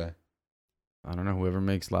fun guy? I don't know, whoever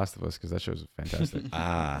makes Last of Us, because that show's fantastic.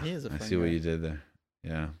 Ah, He is a I fun see what guy. you did there.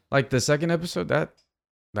 Yeah. Like the second episode, that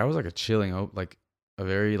was like a chilling, like a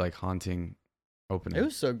very like haunting opening. It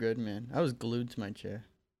was so good, man. I was glued to my chair.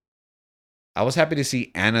 I was happy to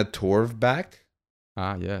see Anna Torv back.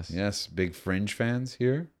 Yes. Yes, big Fringe fans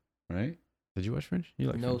here, right? Did you watch Fringe? You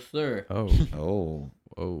like No, Fringe? sir. Oh,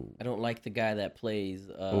 Oh. I don't like the guy that plays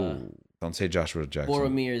don't say Joshua Jackson.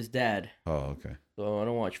 Boromir's dad. Oh, okay. So I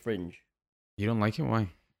don't watch Fringe. You don't like him? Why?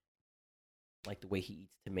 Like the way he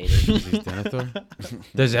eats tomatoes. He's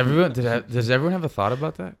Denethor? Does everyone have a thought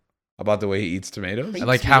about that? About the way he eats tomatoes? Freaks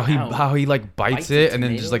Like me how he out. like bites Bites it the and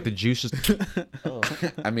then just like the tomato? juice just Oh,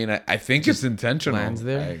 I mean, I think it's intentional. lands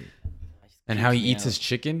there. I- and how he Freaks me eats his out.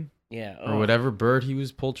 chicken Yeah. or whatever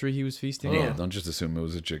poultry he was feasting. oh, Yeah. don't just assume it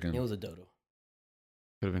was a chicken. It was a dodo.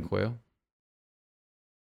 Could have been quail.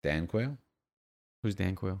 Dan Quayle? Who's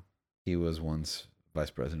Dan Quayle? He was once vice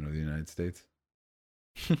president of the United States.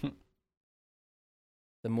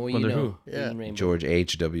 The more you Wonder know. who? Yeah. Green Rainbow. George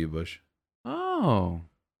H.W. Bush. Oh,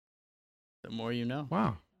 The more you know.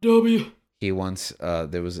 wow. He once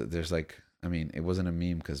there's like, I mean, it wasn't a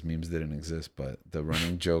meme because memes didn't exist, but the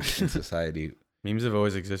running joke in society, Memes have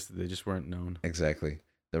always existed. They just weren't known. exactly,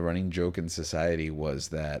 the running joke in society was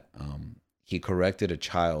that he corrected a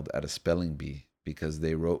child at a spelling bee because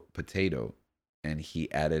they wrote potato and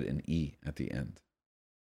he added an E at the end.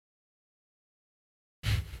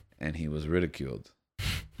 And he was ridiculed.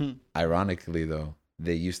 Ironically, though,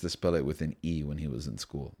 they used to spell it with an E when he was in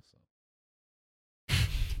school. So.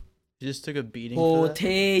 You just took a beating for that?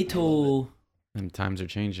 Potato. And times are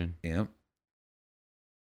changing. Yep.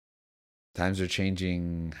 Times are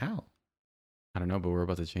changing. How? I don't know, but we're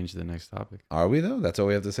about to change to the next topic. Are we, though? That's all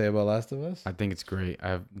we have to say about Last of Us? I think it's great.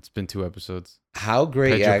 It's been 2 episodes. How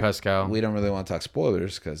great. Pedro Yeah, Pascal. we don't really want to talk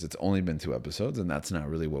spoilers because it's only been 2 episodes, and that's not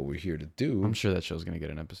really what we're here to do. I'm sure that show's gonna get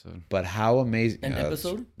an episode. But how amazing. An that's-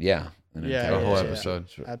 episode? Yeah. an Yeah, entire A whole yeah. episode.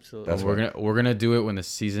 Absolutely. That's But we're gonna do it when the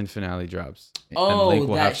season finale drops. Oh, Link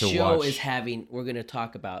will that have to show watch. is having. We're gonna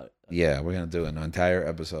talk about. Yeah, we're going to do an entire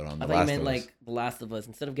episode on I The thought you Last meant of Us. like The Last of Us.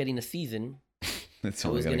 Instead of getting a season, It's I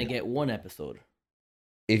only was gonna gonna get 1 episode.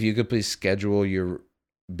 If you could please schedule your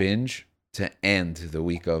binge to end the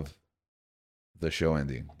week of the show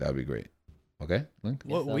ending, that would be great. Okay, Link?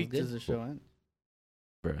 Yeah, What sounds week good. does the show end?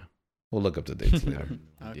 Bruh. We'll look up the dates later.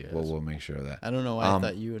 Okay. We'll make sure of that. I don't know why I Um,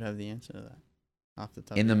 thought you would have the answer to that off the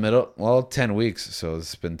top. In of the your middle, well, 10 weeks, so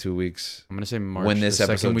it's been 2 weeks. I'm gonna say March. When this the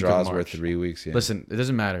second episode week of draws, we're March. 3 weeks. Yeah. Listen, it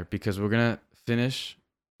doesn't matter because we're gonna finish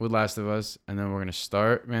with Last of Us, and then we're gonna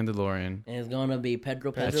start Mandalorian. And it's gonna be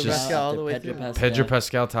Pedro Pedro Pascal. Pascal all the way Pedro through. Pascal. Pedro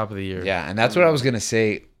Pascal, top of the year. Yeah, and that's what I was gonna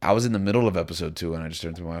say. I was in the middle of episode 2, and I just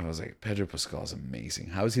turned to my wife. I was like, Pedro Pascal is amazing.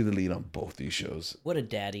 How is he the lead on both these shows? What a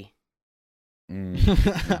daddy. No,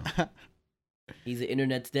 He's the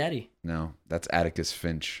internet's daddy. no, that's Atticus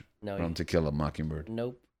Finch No, from To Kill a Mockingbird.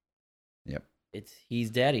 nope. Yep. He's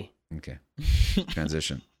daddy. Okay.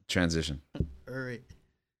 Transition. Hurry.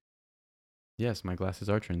 Yes, my glasses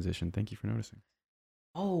are transition. Thank you for noticing.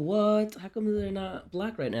 Oh, what? How come they're not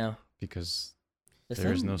black right now? Because The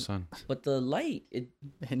there is sun- no sun. But the light, It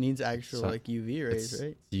needs actual So- like UV rays, It's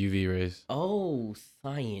right? UV rays. oh,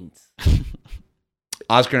 science.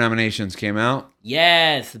 Oscar nominations came out.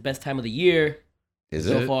 Yes, the best time of the year Is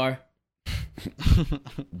so it? far.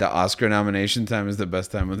 The Oscar nomination time is the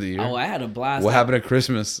best time of the year. Oh, I had a blast. What happened at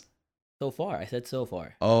Christmas? So far, I said so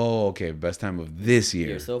far. Oh, okay. Best time of this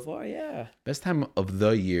year. So far, yeah. Best time of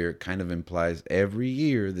the year kind of implies every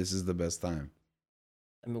year this is the best time.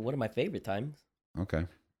 I mean, one of my favorite times. Okay.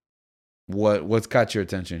 What's caught your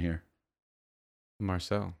attention here?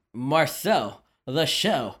 Marcel. Marcel, the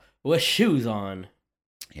show with shoes on.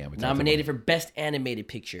 Yeah, we talked Nominated about for Best Animated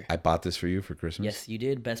Picture. I bought this for you for Christmas. Yes, you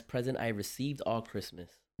did. Best present I received all Christmas.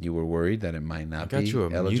 You were worried that it might I not got be you a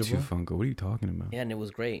eligible. Mewtwo Funko. What are you talking about? Yeah, and it was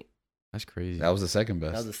great. That's crazy. That was the second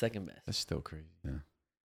best. That was the second best. That's still crazy.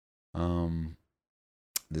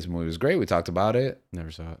 This movie was great. We talked about it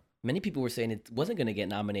Never saw it. Many people were saying it wasn't going to get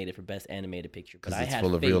nominated for Best Animated Picture, but because I it's had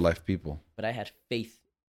full of faith. real life people. But I had faith.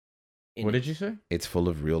 In What it. did you say? It's full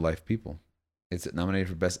of real life people. It's nominated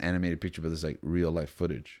for best animated picture, but there's like real life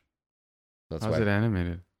footage. That's How's why. it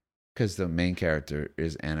animated? Because the main character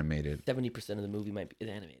is animated. 70% of the movie might be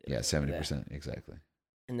animated. Yeah, Something like 70% exactly. that.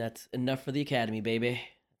 And that's enough for the Academy, baby.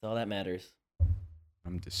 That's all that matters.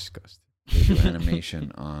 I'm disgusted. They do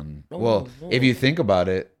animation on. No, Well, no. if you think about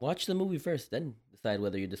it, Watch the movie first, then decide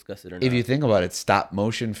whether you're disgusted or not. if you think about it, stop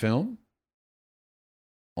motion film.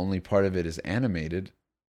 Only part of it is animated.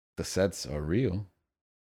 The sets are real.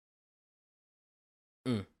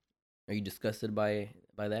 Are you disgusted by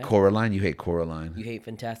that? Coraline, you hate Coraline. You hate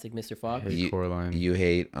Fantastic Mr. I Fox? hate You- Coraline. You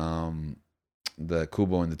hate the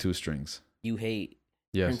Kubo and the Two Strings. You hate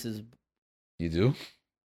yes. Princess. You do?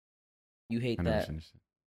 You hate I never that. finished it.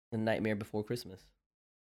 The Nightmare Before Christmas.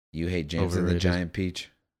 You hate James and the Overrated. Giant Peach.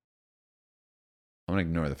 I'm gonna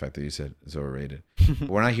ignore the fact that you said it's overrated. But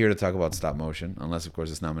we're not here to talk about stop motion, unless of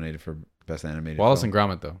course it's nominated for best animated. Wallace film.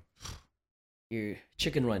 and Gromit, though. Your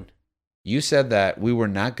Chicken Run. You said that we were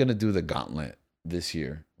not gonna do the Gauntlet this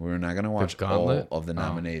year. We were not gonna watch all Gauntlet? of the Oh.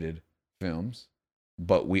 nominated films,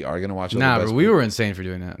 but we are gonna watch. All Nah, the but best we were insane for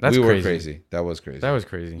doing that. That's we crazy. were crazy. That was crazy. That was You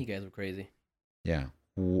crazy. guys were crazy. Yeah,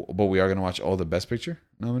 but we are gonna watch all the best picture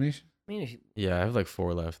nominations. I mean, if you- Yeah, I have like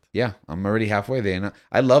 4 left. Yeah, I'm already halfway there. And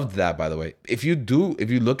I loved that, by the way. If you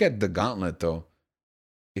look at the Gauntlet, though,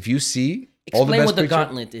 if you see all the explain best what the picture,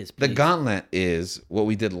 Gauntlet is, the please. Gauntlet is what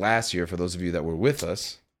we did last year. For those of you that were with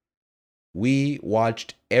us, we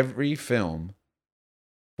watched every film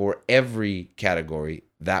for every category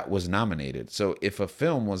that was nominated. So if a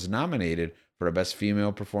film was nominated for a best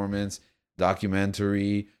female performance,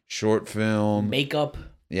 documentary, short film, Makeup.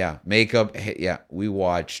 yeah, makeup. Yeah, we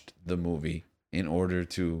watched the movie in order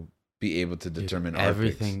to be able to Dude, determine our picks.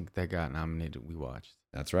 everything that got nominated, we watched.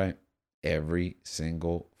 That's right. Every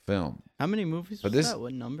single film. How many movies But was this- that?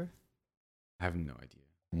 What number? I have no idea.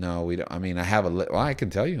 No, we don't. I mean, I have well, I can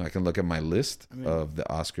tell you. I can look at my list I mean- of the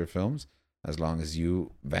Oscar films as long as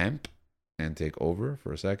you vamp and take over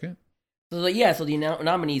for a second. So the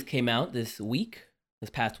nominees came out this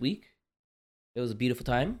past week. It was a beautiful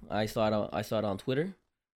time. I saw it on Twitter.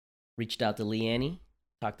 Reached out to Leanne,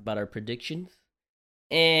 talked about our predictions,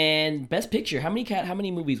 and Best Picture. How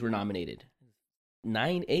many movies were nominated?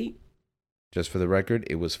 9, 8. Just for the record,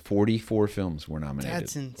 it was 44 films were nominated.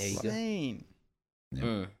 That's you go. insane. Yeah.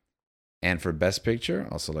 I And for Best Picture,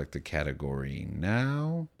 I'll select the category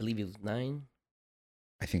now. believe it was 9.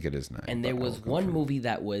 I think it is 9. And but there I was will one confirm. movie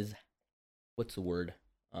that was, what's the word?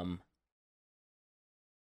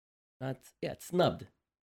 It's snubbed.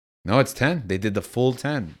 No, it's 10. They did the full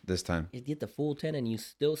 10 this time. You get the full 10 and you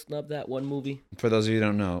still snub that one movie. For those of you who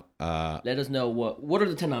don't know, Let us know what are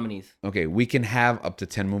the 10 nominees. okay, we can have up to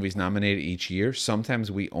 10 movies nominated each year.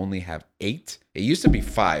 Sometimes we only have 8. It used to be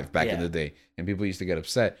 5 back in Yeah. the day, and people used to get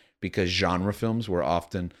upset because genre films were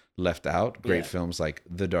often left out. Great Yeah. films like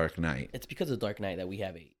The Dark Knight. It's because of Dark Knight that we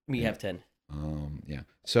have 8. We Yeah. have 10. Yeah.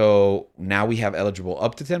 So now we have eligible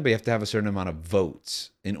up to 10, but you have to have a certain amount of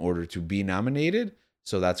votes in order to be nominated.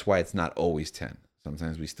 So that's why it's not always 10.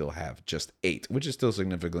 Sometimes we still have just 8, which is still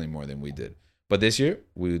significantly more than we did. But this year,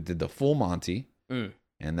 we did the full Monty. Mm.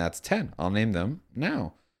 and that's 10. I'll name them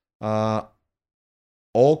now.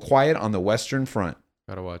 All Quiet on the Western Front.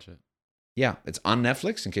 Gotta watch it. Yeah, it's on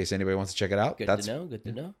Netflix in case anybody wants to check it out. Good That's to know. Good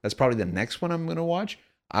to know. That's probably the next one I'm going to watch.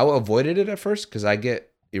 I avoided it at first because I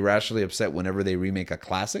get irrationally upset whenever they remake a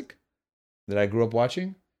classic that I grew up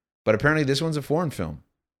watching. But apparently this one's a foreign film.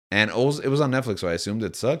 And it was on Netflix, so I assumed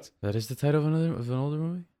it sucked. That is the title of an older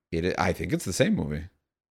movie? I think it's the same movie.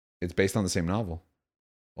 It's based on the same novel.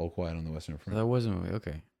 All Quiet on the Western Front. That was a movie.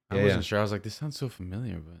 Okay. I Yeah, wasn't yeah. sure. I was like, this sounds so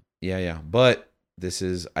familiar, but Yeah. But this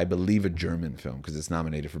is, I believe, a German film because it's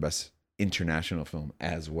nominated for Best International Film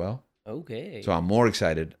as well. Okay. So I'm more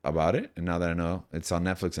excited about it. And now that I know it's on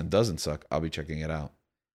Netflix and doesn't suck, I'll be checking it out.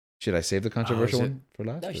 Should I save the controversial it? one for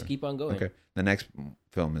last? No, or- just keep on going. Okay. The next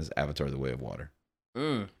film is Avatar: The Way of Water.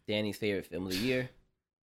 Danny's favorite film of the year.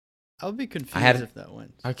 I would be confused had- if that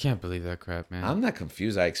wins. I can't believe that crap, man. I'm not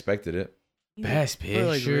confused. I expected it. Best We're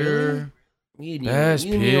like, picture. You knew, Best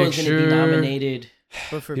you knew it was going to be picture. nominated.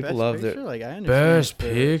 But for People best love picture, it. like I understand. Best the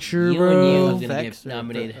picture, You bro. and you. gonna effects get or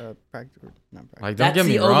nominated. not practical. Like, don't That's get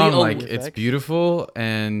me the only wrong. O- Like, it's effects. beautiful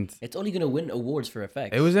and It's only going to win awards for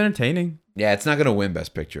effects. it was entertaining. Yeah, it's not gonna win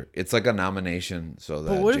Best Picture. It's like a nomination so that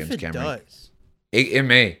But what James if it Cameron. does? It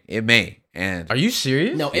may. And Are you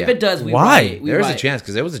serious? No, if Yeah. it does, we Why? riot. We there is a riot. chance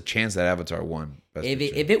because there was a chance that Avatar won Best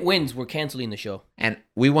Picture. If it wins, we're canceling the show. And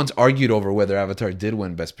we once argued over whether Avatar did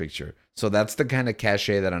win Best Picture. So that's the kind of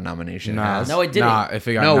cachet that a nomination Nah, has. No, it didn't. Nah, if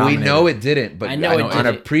it got No, nominated. we know it didn't. But I know it on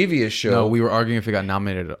a didn't. previous show. No, we were arguing if it got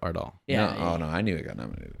nominated at all. Yeah. No, oh no, I knew it got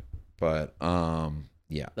nominated. But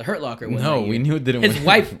yeah, The Hurt Locker won. No, that we year. knew it didn't His win.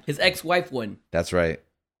 wife, his ex-wife won. that's right.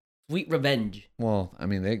 Sweet Revenge. Well, I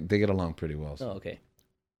mean, they get along pretty well. So. Oh, okay.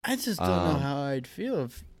 I just don't know how I'd feel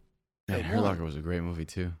if Man, it Hurt won. Locker was a great movie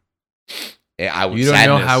too. Yeah, I would. You don't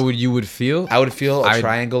know sadness. how you would feel. I would feel a I'd-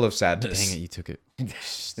 triangle of Dang sadness. it, you took it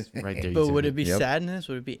right there. You But took would it be Yep. sadness?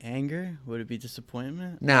 Would it be anger? Would it be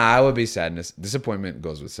disappointment? Nah, I would be sadness. Disappointment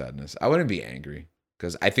goes with sadness. I wouldn't be angry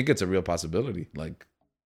because I think it's a real possibility. Like,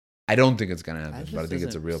 I don't think it's gonna happen, That but I just think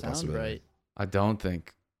it's a doesn't real sound possibility. right. I don't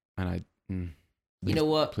think, and I. You know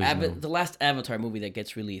what? Please no. The last Avatar movie that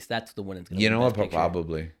gets released, that's the one that's going to You win know what? Best Picture.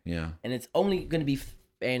 Probably, yeah. And it's only going to be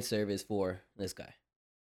fan service for this guy.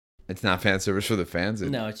 It's not fan service for the fans.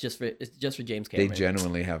 No, it's just for James They Cameron.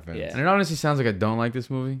 genuinely have fans. Yeah. And it honestly sounds like I don't like this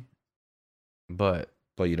movie, but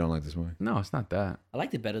But you don't like this movie. no, it's not that. I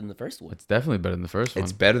liked it better than the first one. It's definitely better than the first one.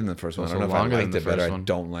 It's better than the first one. I Also don't know if I longer than liked the it better. first I one.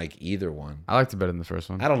 don't like either one. I liked it better than the first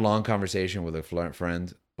one. I had a long conversation with a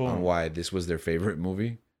friend on Boom. why this was their favorite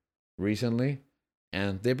movie recently,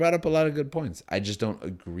 and they brought up a lot of good points. I just don't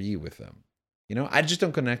agree with them. You know, I just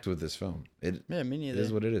don't connect with this film. It Yeah, me it neither.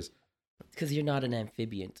 is what it is. Because you're not an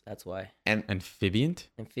amphibian. That's why. Amphibian.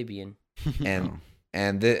 Amphibian.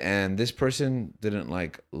 And and this person didn't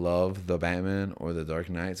like love the Batman or the Dark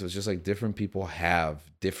Knight. So it's just like different people have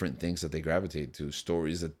different things that they gravitate to,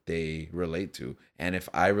 stories that they relate to. And if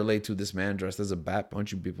I relate to this man dressed as a bat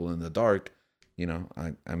punching people in the dark, you know,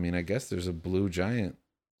 I mean, I guess there's a blue giant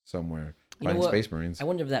somewhere You know fighting what? Space Marines. I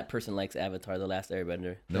wonder if that person likes Avatar: The Last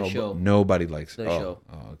Airbender. The No, show. nobody likes The oh, show.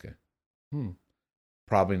 Oh, okay.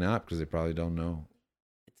 Probably not because they probably don't know.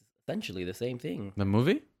 It's essentially the same thing. The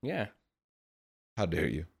movie? Yeah. How dare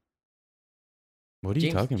you? What are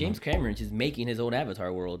you talking James about? Cameron is making his own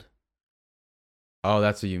Avatar world. Oh,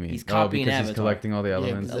 that's what you mean. He's Oh, copying because he's Avatar. collecting all the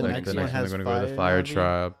elements. but the like next the one next one, has they're going to go to the fire Fire and all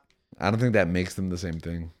Tribe. I don't think that makes them the same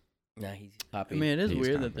thing. Nah, he's I copying. mean, it is He's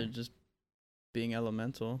weird that copying. they're just being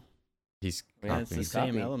elemental. He's Yeah, It's the copying. he's same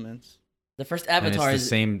copying. elements. The first And it's Avatar the is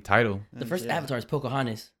same title. the first Yeah. Avatar is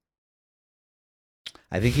Pocahontas.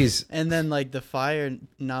 I think he's And then like the fire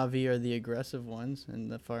Navi are the aggressive ones,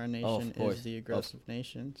 and the Fire Nation course. is the aggressive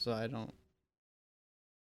nation. So I don't.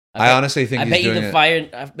 I bet- honestly think I he's bet you doing the it. fire.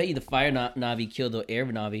 I bet you the fire Navi killed the air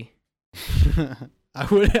Navi. I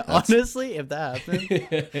would honestly, if that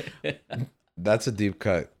happened, That's a deep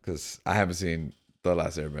cut because I haven't seen The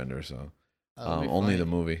Last Airbender, so that'd be only the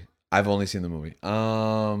funny. movie. I've only seen the movie.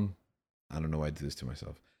 I don't know why I do this to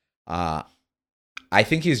myself. I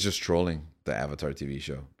think he's just trolling the Avatar TV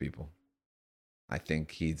show people. I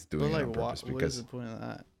think he's But doing it like, on purpose what is because the point of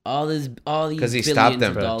that? all these 'Cause he billions stopped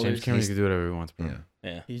them. of But dollars. James Cameron He's- can do whatever he wants, bro. yeah.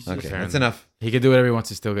 Yeah. He's Okay, just Fair that's enough. enough. He can do whatever he wants.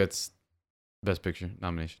 He still gets Best Picture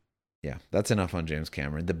nomination. Yeah, that's enough on James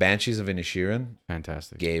Cameron. The Banshees of Inisherin.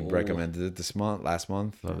 Fantastic. Gabe Ooh. recommended it last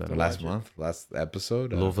month, Love that or movie. last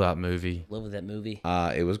episode. Love that movie. Love that movie.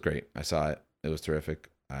 It was great. I saw it. It was terrific.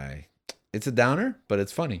 It's a downer, but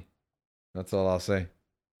it's funny. That's all I'll say.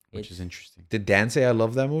 Which It's- is interesting. Did Dan say I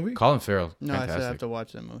love that movie? Colin Farrell. no. I Fantastic. said I have to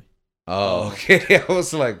watch that movie. Oh, okay. I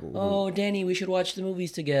was like, Oh, Danny, we should watch the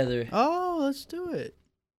movies together. Oh, let's do it.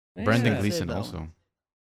 Brendan Yeah. Gleeson Save that also. one.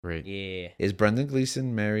 Great. Yeah. Is Brendan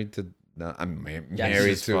Gleeson married to? No, I'm He's married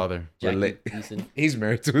his to. father. Jackie Gleason. He's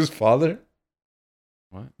married to his father.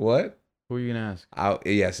 What? What? Who are you gonna ask?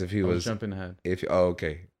 Yes, if he I was was. jumping ahead.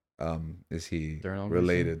 Okay. Is he Darren Gleason?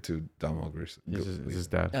 related to Dom Gleason? He's his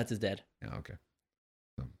dad. That's his dad. Yeah. Okay.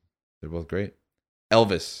 So, they're both great.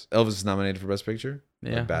 Elvis. Elvis is nominated for Best Picture.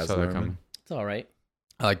 Yeah, I Baz saw that Luhrmann. coming. It's all right.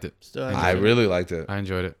 I liked it. Still, I really liked it. I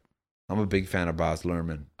enjoyed it. I'm a big fan of Baz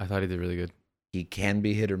Luhrmann. I thought he did really good. He can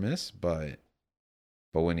be hit or miss, but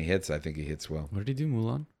when he hits, I think he hits well. What did he do?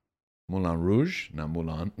 Mulan? Moulin Rouge, not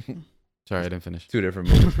Mulan. Sorry, I didn't finish. Two different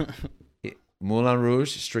movies. Moulin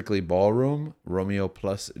Rouge, Strictly Ballroom, Romeo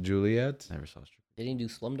plus Juliet. Never saw Street. Did he do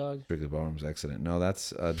Slumdog? Strictly Ballroom's excellent. No,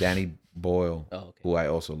 that's Danny Boyle, Oh, okay. who I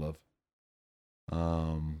also love.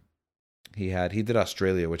 He did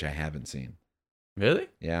Australia, which I haven't seen. Really?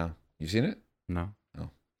 Yeah, you seen it? No.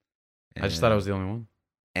 And, I just thought I was the only one.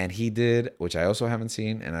 And he did, which I also haven't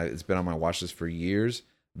seen, and it's been on my watch list for years.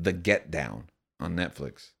 The Get Down on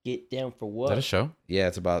Netflix. Get down for Is what? that a show? Yeah,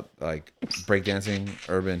 it's about like breakdancing,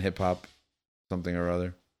 urban hip hop, something or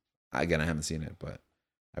other. Again, I haven't seen it, but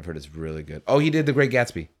I've heard it's really good. Oh, he did The Great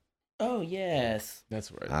Gatsby. Oh yes.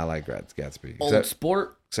 That's right. I like Gatsby, Old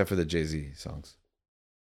Sport. except for the Jay-Z songs.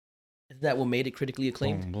 Is that what made it critically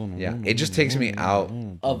acclaimed? Yeah, it just takes me out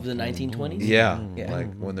Of the 1920s? Yeah, Yeah.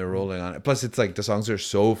 like when they're rolling on it. Plus, it's like the songs are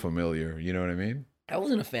so familiar. You know what I mean? I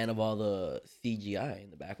wasn't a fan of all the CGI in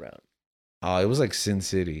the background. Oh, it was like Sin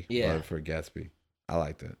City, Yeah. but for Gatsby. I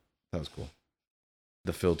liked it. That was cool.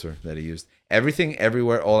 The filter that he used. Everything,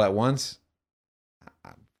 everywhere, all at once.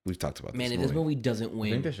 We've talked about Man, this if this movie. movie doesn't I think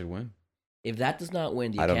win, they should win. if that does not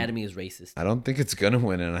win, the I don't- Academy is racist. I don't think it's gonna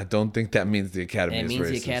win, and I don't think that means the Academy It is means racist.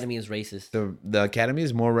 the Academy is racist. The Academy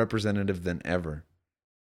is more representative than ever.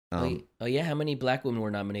 Oh yeah, how many black women were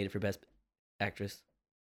nominated for Best Actress?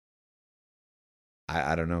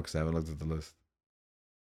 I don't know because I haven't looked at the list.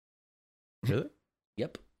 Really?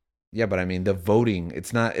 Yep. Yeah, but I mean the voting.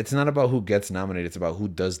 It's not about who gets nominated. It's about who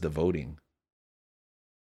does the voting.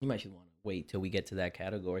 You might should want to wait till we get to that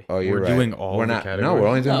category. Oh, you're We're right. doing all We're the not. No, categories? we're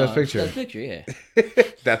only doing No, Best Picture. Best Picture, yeah.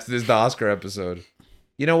 This is the Oscar episode.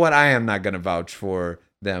 You know what? I am not gonna vouch for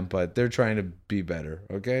them, but they're trying to be better.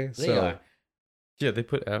 Okay, They are. Yeah, they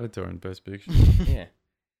put Avatar in Best Picture. Yeah.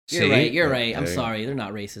 You're See? right. You're right. I'm There you sorry. They're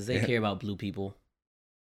not racist. They Yeah. care about blue people.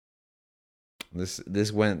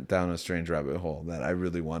 This went down a strange rabbit hole that I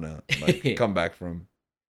really want to come back from.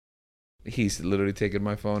 He's literally taken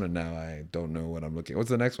my phone, and now I don't know what I'm looking. What's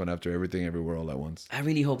the next one after Everything Everywhere All at Once? I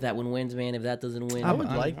really hope that one wins, man. If that doesn't win, I would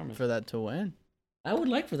Ana de like Armas. for that to win. I would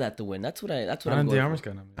like for that to win. That's what I'm Ana de going Armas for.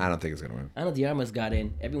 got nominated. I don't think it's gonna win. Ana de Armas got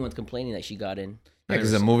in. Everyone's complaining that she got in. Yeah,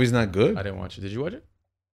 because never the saw- movie's not good. I didn't watch it. Did you watch it?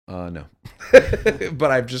 No,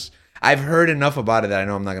 but I've heard enough about it that I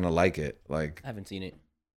know I'm not gonna like it. Like I haven't seen it.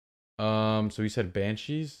 So you said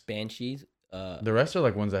Banshees. Banshees. The rest are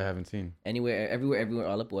like ones I haven't seen. Anywhere, everywhere, everywhere,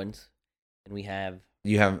 all at once. And we have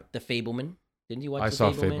you have. The Fableman. Didn't you watch? I The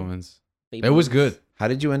saw Fableman? Fablemans. It was good. How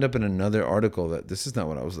did you end up in another article that this is not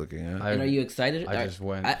what I was looking at? And are you excited? I just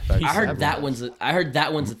went. I, back to I heard Fablemans. that one's. I heard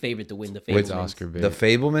that one's the favorite to win. The Fableman. Which It's Oscar bait. the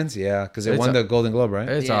Fablemans, yeah, because it It's won a- the Golden Globe, right?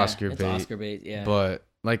 It's Oscar It's bait. Oscar bait. Yeah. But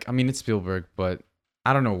like, I mean, it's Spielberg, but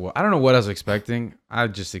I don't know what I was expecting. I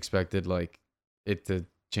just expected like it to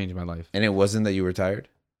change my life. And it wasn't that you were tired.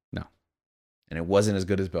 No. And it wasn't as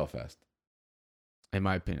good as Belfast. In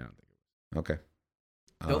my opinion, I don't think it Okay.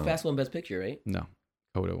 Belfast won Best Picture, right? was. No,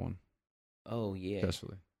 Coda won. Oh yeah.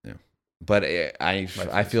 Especially. But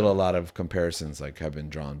I feel a lot of comparisons like have been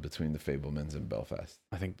drawn between the Fablemans and Belfast.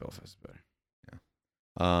 I think Belfast is better.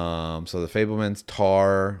 So the Fablemans,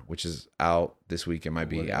 Tar, which is out this week, it might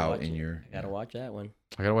We're be gonna out watch in it. your. I gotta watch that one.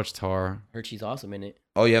 I gotta watch Tar. Heard she's awesome in it.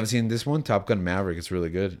 Oh, you haven't seen this one, Top Gun Maverick. It's really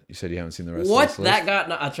good. You said you haven't seen the rest. What? Of this list? That got?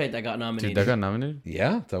 That's right. That got nominated. Dude, that got nominated.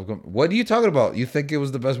 Yeah, Top Gun. What are you talking about? You think it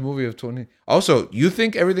was the best movie of 20? Also, you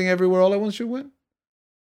think Everything Everywhere All at Once should win?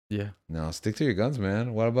 Yeah, No, stick to your guns,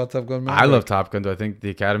 man. What about Top Gun Maverick? I love Top Gun. Do I think the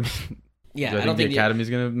Academy? Yeah, do I don't the think Academy's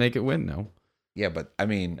gonna make it win? No. Yeah, but I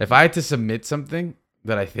mean, If I had to submit something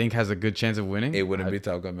that I think has a good chance of winning, it wouldn't I'd- be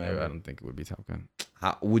Top Gun I Maverick. don't think it would be Top Gun.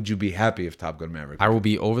 How, would you be happy if Top Gun Maverick? I will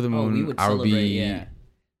be over the Oh, moon. we would I will celebrate. be. Yeah.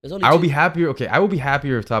 There's only I will two- be happier. Okay, I will be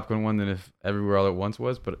happier if Top Gun won than if Everywhere All at Once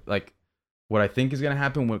was. But like, what I think is gonna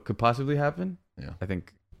happen, what could possibly happen, Yeah. I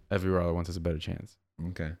think Everywhere All at Once has a better chance.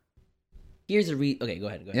 Okay. Here's a Okay, go ahead. Go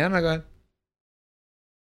ahead. Yeah, no, go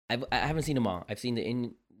ahead. I haven't seen them all. I've seen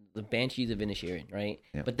the Banshees of Inisherin, right?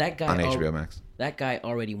 Yeah. But that guy On HBO Max. that guy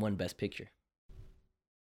already won Best Picture.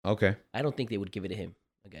 Okay. I don't think they would give it to him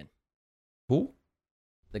again. Who?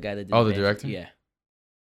 The guy that did Oh, the Banshees. director? Yeah.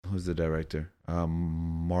 Who's the director?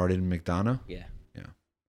 Martin McDonough. Yeah. Yeah.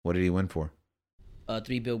 What did he win for?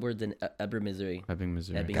 3 Billboards in Ebbing, Missouri. Ebbing,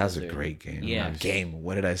 Missouri. Ebbing. That's a Missouri. great game. Yeah. Game.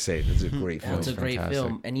 What did I say? That's a great film. That's a great fantastic.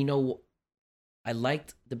 film. And you know, I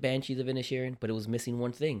liked The Banshees of Inisherin, but it was missing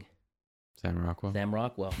one thing. Sam Rockwell. Sam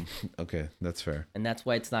Rockwell. Okay, that's fair. And that's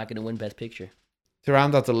why it's not going to win Best Picture. To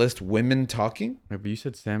round out the list, women talking. Wait, but you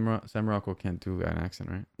said Sam Rockwell can't do an accent,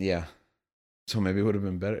 right? Yeah. So maybe it would have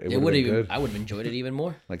been better. It would have even. I would have enjoyed it even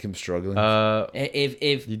more. Like him struggling.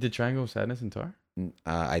 If You did Triangle of Sadness and Tar?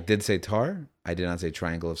 I did say Tar. I did not say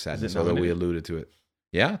Triangle of Sadness, it although we nominated? alluded to it.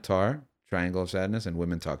 Yeah, Tar, Triangle of Sadness, and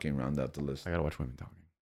Women Talking round out the list. I gotta watch Women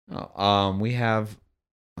Talking. We have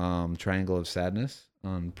Triangle of Sadness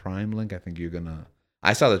on Prime Link. I think you're gonna.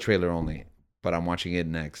 I saw the trailer only, but I'm watching it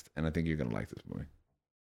next, and I think you're gonna like this movie.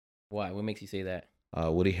 Why? What makes you say that?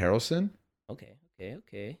 Woody Harrelson Okay.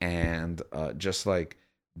 and just like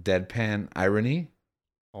deadpan irony,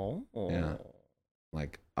 Oh. Yeah.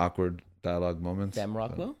 like awkward dialogue moments. Sam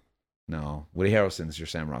Rockwell? No, Woody Harrelson is your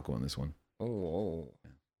Sam Rockwell in this one. Oh.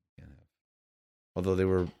 Although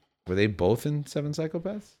were they both in Seven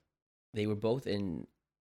Psychopaths? They were both in.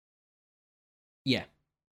 Yeah.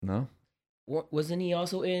 No. Wasn't he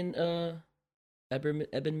also in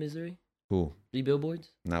Ebbing, Missouri? Who? 3 Billboards?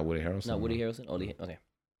 Not Woody Harrelson. Not Woody no. Harrelson? Oh, okay.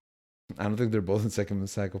 I don't think they're both in Second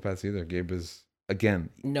Psychopaths either. Gabe is again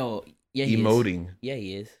No. Yeah, he is. emoting. Yeah,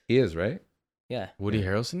 he is. He is, right? Yeah. Woody Yeah.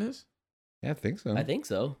 Harrelson is? Yeah, I think so. I think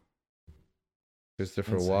so.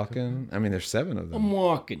 Christopher In Walken. I mean, there's 7 of them. I'm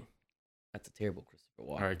walking. That's a terrible Christopher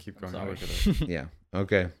Walken. All right, keep going. Sorry. I'll look it up. Yeah.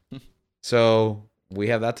 Okay. So we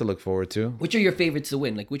have that to look forward to. Which are your favorites to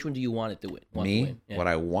win? Like, which one do you want it to win? Me, Yeah. what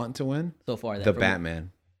I want to win, So far, the from-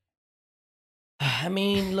 Batman. I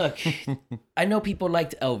mean, look, I know people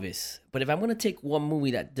liked Elvis, but if I'm gonna take one movie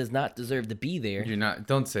that does not deserve to be there, You're not.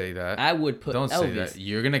 Don't say that. I would put Don't Elvis. say that.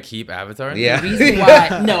 You're gonna keep Avatar. In Yeah. there? The reason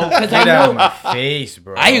why, no, because I Get out of know my face,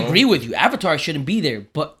 bro. I agree with you. Avatar shouldn't be there,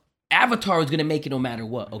 but Avatar is gonna make it no matter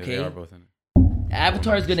what. Yeah, Okay, They are both in it.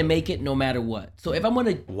 Avatar is gonna make it no matter what. So if I'm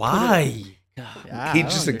gonna Why? Yeah, He I don't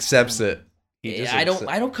just understand. accepts it. He just I don't.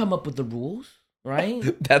 accept- I don't come up with the rules, right?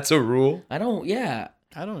 That's a rule. I don't. Yeah,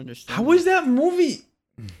 I don't understand. How is that movie?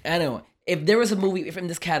 I know. If there was a movie from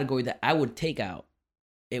this category that I would take out,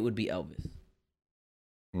 it would be Elvis.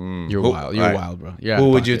 You're wild. You're wild, bro. You're out Who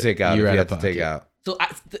of would you pocket. take out You're if out you of had to take pocket. out?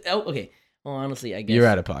 So okay. Well, honestly, I guess You're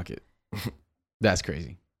out of pocket. That's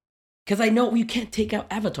crazy. because I know you can't take out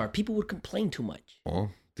Avatar. People would complain too much.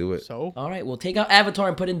 Well, do it. So All right, we'll take out Avatar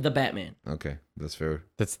and put in the Batman. Okay, that's fair.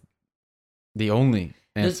 That's the only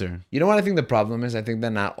Does- answer. You know what I think the problem is? I think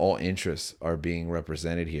that not all interests are being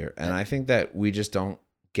represented here. And I think that we just don't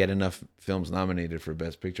get enough films nominated for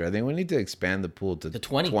Best Picture. I think we need to expand the pool to To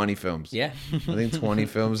 20. films. Yeah, I think 20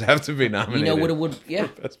 films have to be nominated. you know what it would. Yeah,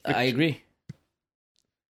 for Best I Picture. agree.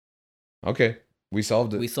 Okay, we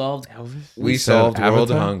solved it. We solved. Elvis. We Instead of solved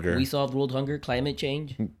world Avatar? hunger. We solved world hunger, climate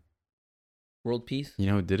change, world peace. You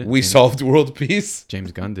know who did it? We James- solved world peace.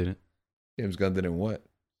 James Gunn didn't James Gunn didn't what?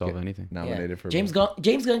 solve Yeah. anything. Nominated for James Gunn.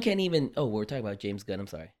 James Gunn can't even. Oh, we're talking about James Gunn. I'm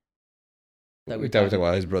sorry. We thought we were talking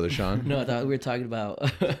about his brother Sean. No, I thought we were talking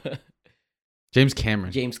about James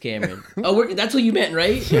Cameron. James Cameron. Oh, that's what you meant,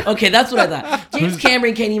 right? Okay, that's what I thought. James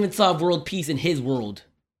Cameron can't even solve world peace in his world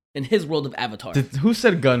of Avatar. Who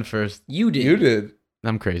said Gunn first? You did. You did.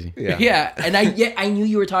 I'm crazy. Yeah. Yeah, and I knew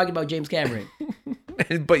you were talking about James Cameron.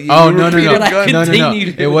 But you Oh no no no repeated I Gunn. no no no!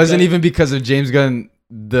 continued It with wasn't that. even because of James Gunn,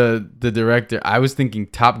 the director. I was thinking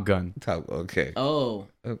Top Gun. Okay. Oh,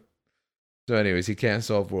 So, anyways, he can't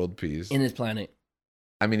solve world peace. in this planet.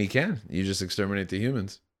 I mean, he can. You just exterminate the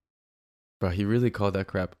humans. Bro, he really called that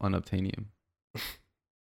crap unobtainium.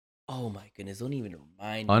 Oh my goodness! Don't even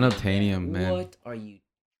remind me. of that. Unobtainium, man. What are you?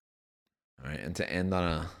 All right, and to end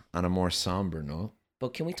on a more somber note.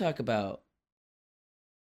 But can we talk about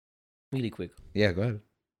really quick? Yeah, go ahead.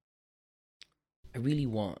 I'm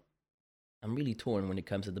really torn when it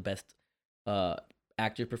comes to the best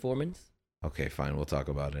actor performance Okay, fine. We'll talk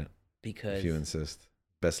about it because if you insist.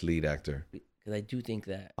 Best lead actor: I do think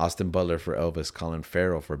that Austin Butler for Elvis, Colin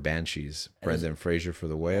Farrell for Banshees, That is- Brendan Fraser for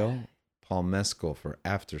The Whale, Paul Mescal for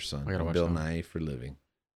Aftersun, I gotta and watch Bill that one. Nye for Living.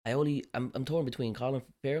 I'm torn between Colin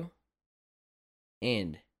Farrell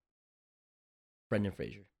and Brendan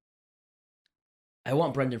Fraser. I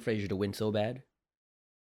want Brendan Fraser to win so bad,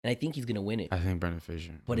 and I think he's gonna win it. I think Brendan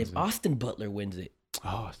Fraser. But if wins it. Austin Butler wins it,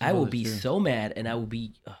 oh, I will be so mad, and I will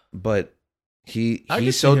be. But I could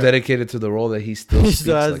he's see so him. dedicated to the role that he still He speaks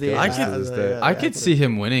still has like the- Elvis I to this could- day. yeah. I could see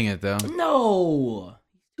him winning it though. No,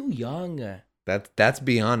 he's too young. That's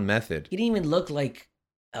beyond method. He didn't even look like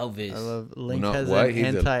Elvis. I love Link No, has what? an He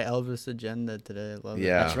did- anti-Elvis agenda today. I love it.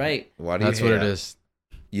 Yeah. That's right. Why do you That's hate what it that? is.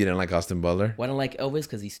 You didn't like Austin Butler? Why don't I like Elvis?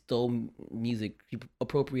 Because he stole music. He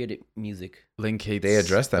appropriated music. Link hates They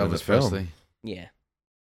addressed that in the Elvis film. Presley, Yeah.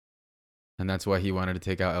 and that's why he wanted to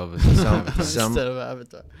take out Elvis. Some- Instead of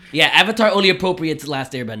Avatar. Yeah, Avatar only appropriates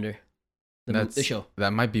Last Airbender. The That's- show.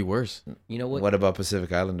 That might be worse. You know what? What about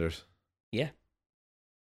Pacific Islanders? Yeah.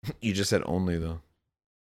 You just said only though.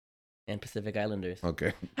 And Pacific Islanders.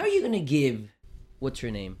 Okay. How are you going to give, what's her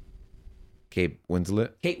name? Kate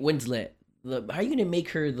Winslet. Kate Winslet. How are you going to make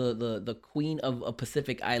her the queen of a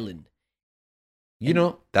Pacific Island? You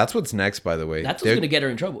know, that's what's next, by the way. That's what's They're- going to get her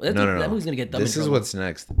in trouble. That's No, what, no, no. That movie's going to get them This in is trouble. what's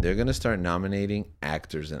next. They're gonna start nominating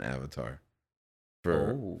actors in Avatar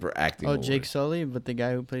for acting. Oh, Jake awards. Sully, but the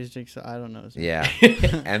guy who plays Jake Sully, I don't know. his name. Yeah,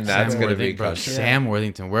 and that's Sam gonna be Worthington, bro. controversial. Sam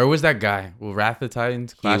Worthington. Where was that guy? Well, Wrath of the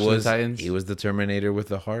Titans, Clash of the Titans. He was the Terminator with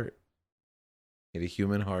the heart. He had a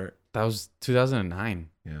human heart. That was 2009.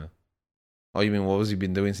 Yeah. Oh, you mean what was he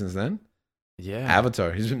been doing since then? Yeah.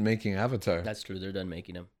 Avatar. He's been making Avatar. That's true. They're done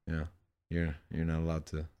making them. Yeah. You're not allowed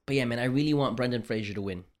to. But yeah, man, I really want Brendan Fraser to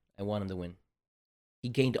win. I want him to win. He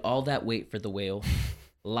gained all that weight for the whale,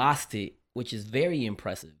 lost it, which is very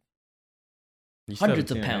impressive. He's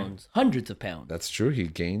 17, right? Pounds. Hundreds of pounds. That's true. He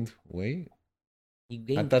gained weight. He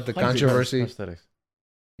gained I thought the hundreds- controversy- Prosthetics.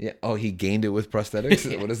 Yeah. Oh, he gained it with prosthetics.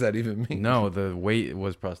 Yeah. What does that even mean? No, the weight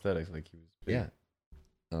was prosthetics. Like he was. big. Yeah.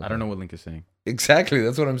 I Okay. don't know what Link is saying. Exactly.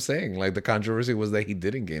 That's what I'm saying. Like the controversy was that he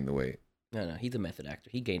didn't gain the weight. No, he's a method actor.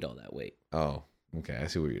 He gained all that weight Oh, okay. I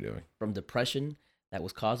see what you're doing. from depression that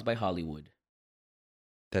was caused by Hollywood.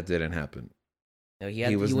 That didn't happen. No, he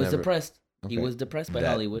He was was never- depressed. He Okay. was depressed by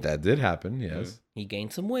That- Hollywood. That did happen. Yes. He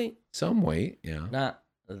gained some weight. Some weight. Yeah. Not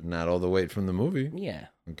Not all the weight from the movie. yeah,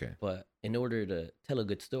 Okay. but in order to tell a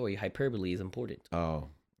good story, hyperbole is important. Oh,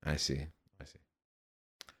 I see.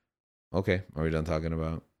 Okay. Are we done talking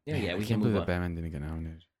about? Yeah, Man, yeah, I we can't can believe move that on. Batman didn't get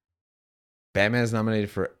nominated. Batman's nominated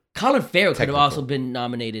for Colin Farrell could have Technical. also been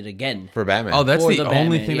nominated again. Batman. Oh, that's For the the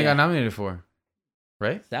only Batman, thing they yeah. got nominated for,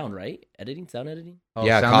 right? Sound right? Sound editing. Oh,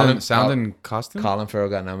 Yeah, sound and costume. Colin Farrell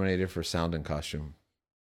got nominated for sound and costume.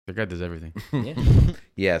 The guy does everything. Yeah.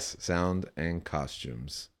 Yes, sound and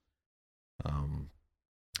costumes. I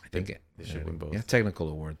think They should win both. Yeah, technical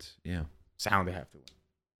awards. Yeah, Sound they have to win.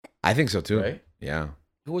 I think so too. Right? Yeah,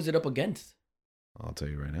 Who was it up against? I'll tell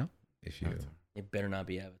you right now. If you, Avatar. It better not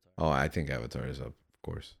be Avatar. oh, I think Avatar is up, of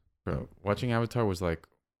course. Bro, watching Avatar was like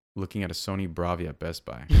looking at a Sony Bravia at Best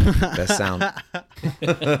Buy. Best sound.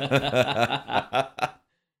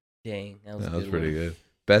 Dang, that was, That a was good pretty one. good.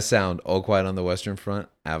 Best sound: All Quiet on the Western Front,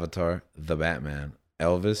 Avatar, The Batman,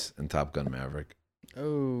 Elvis, and Top Gun Maverick.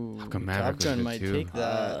 Oh, Top Gun Top Maverick was Gun good might too. take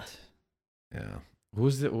that. Yeah. What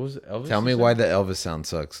was Elvis? Tell me you why said? the Elvis sound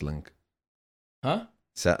sucks, Link. Huh?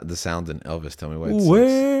 The sound in Elvis. Tell me why it sucks.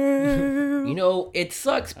 Well, You know, it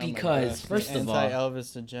sucks Oh my because gosh, first the of all,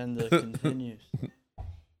 anti-Elvis agenda continues.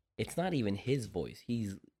 it's not even his voice.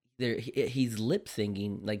 He's there. He's lip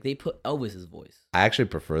singing. Like they put Elvis's voice. I actually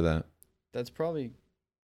prefer that. That's probably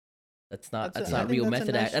That's not. That's That's a- I not think real that's a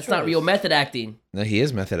method. nice That's not real choice. method acting. No, he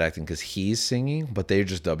is method acting because he's singing, but they're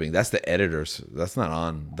just dubbing. That's the editors. That's not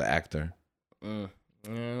on the actor. I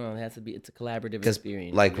don't know. It has to be. It's a collaborative Because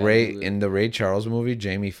experience. like You gotta Ray do it. in the Ray Charles movie,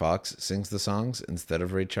 Jamie Foxx sings the songs instead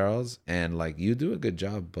of Ray Charles, and like you do a good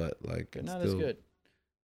job, but like it's not still, as good.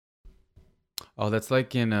 Oh, that's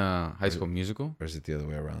like in High School Musical Or is it the other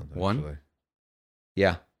way around? One? actually?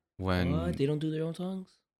 Yeah, when What? They don't do their own songs.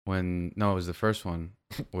 no, it was the first one.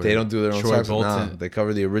 where they don't do their own Troy songs. Nah, Bolton. they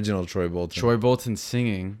cover the original Troy Bolton. Troy Bolton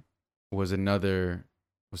singing was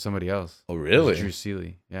somebody else. Oh It was really? Drew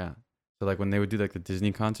Seeley. Yeah. So like when they would do like the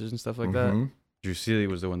Disney concerts and stuff like that, Mhm. Drew Seeley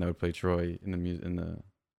was the one that would play Troy in the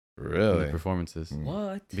Really? performances Mm.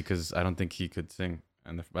 What? because I don't think he could sing,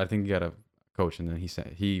 and I think he got a coach, and then he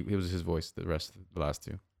sang. It was his voice the rest of the last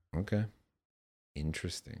two. Okay.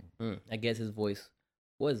 Interesting. I guess his voice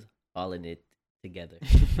was all in it together.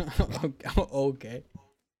 Okay.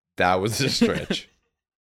 That was a stretch.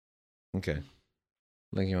 Okay.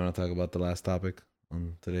 Link, you want to talk about the last topic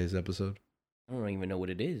on today's episode? I don't even know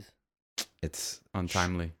what it is. It's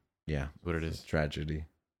Untimely, yeah, is what it is. tragedy.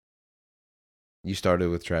 You started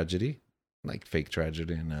with tragedy, like fake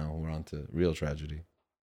tragedy, and now we're on to real tragedy.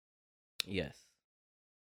 Yes.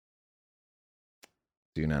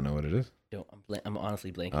 Do you not know what it is? I'm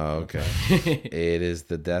honestly blanking. Oh, I'm okay. sorry. It is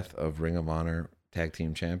the death of Ring of Honor Tag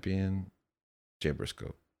Team Champion Jay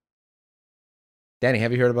Briscoe. Danny,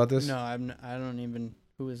 have you heard about this? No, I don't even.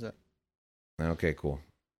 Who is that? Okay, cool.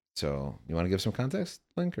 So, you want to give some context,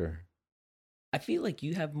 Link, or? I feel like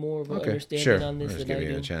you have more of an Okay, understanding sure. on I'll this just than give I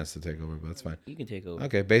you do. a chance to take over, but that's fine. You can take over.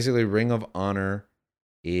 Okay, basically, Ring of Honor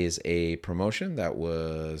is a promotion that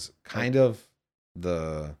was kind of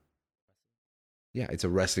Yeah, it's a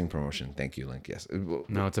wrestling promotion. Thank you, Link. Yes.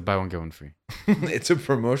 No, it's a buy one get one free. It's a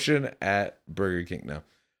promotion at Burger King now.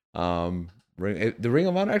 The Ring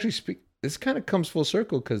of Honor actually this kind of comes full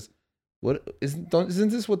circle because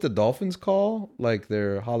isn't this what the Dolphins call like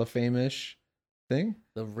their Hall of Fame-ish thing?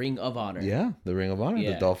 The Ring of Honor. Yeah, the Ring of Honor, the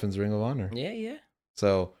Yeah. Dolphins Ring of Honor. Yeah, yeah.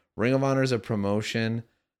 So Ring of Honor is a promotion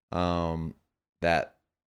that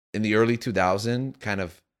in the early 2000s kind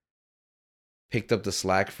of picked up the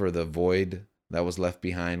slack for the void that was left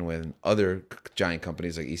behind when other giant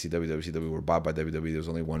companies like ECW, WCW were bought by WWE. There was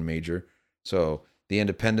only one major. So the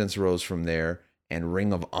independence rose from there, and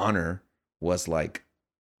Ring of Honor was like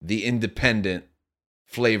the independent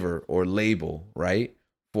flavor or label, right,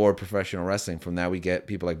 for professional wrestling. From that, we get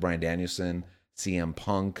people like Bryan Danielson, CM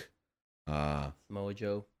Punk, Samoa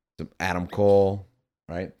Joe, Adam Cole,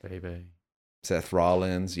 right? Baby. Seth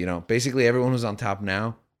Rollins, basically everyone who's on top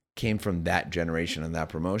now came from that generation and that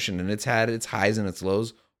promotion. And it's had its highs and its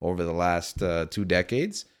lows over the last 2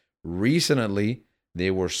 decades. Recently,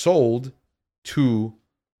 they were sold to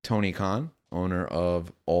Tony Khan, owner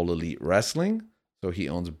of All Elite Wrestling. So he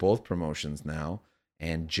owns both promotions now.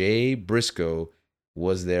 And Jay Briscoe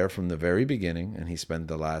was there from the very beginning, and he spent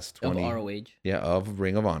the last 20 of ROH. Yeah, of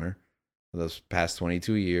Ring of Honor for those past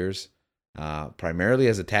 22 years, primarily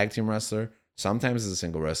as a tag team wrestler, sometimes as a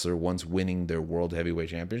single wrestler, once winning their World Heavyweight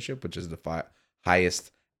Championship, which is the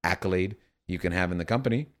highest accolade you can have in the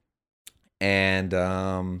company. And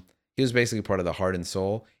he was basically part of the heart and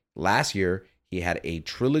soul. Last year, he had a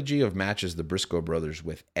trilogy of matches, the Briscoe brothers,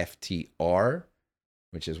 with FTR,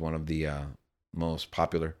 which is one of the most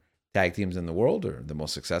popular tag teams in the world, or the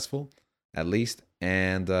most successful, at least.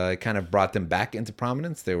 And it kind of brought them back into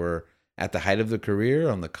prominence. They were at the height of their career,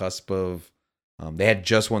 on the cusp of... they had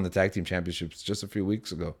just won the tag team championships just a few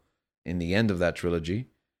weeks ago in the end of that trilogy.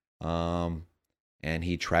 And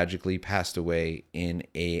he tragically passed away in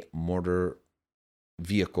a motor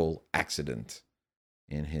vehicle accident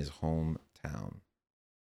in his hometown.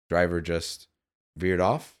 Driver just veered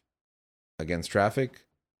off against traffic,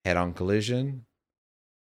 head-on collision.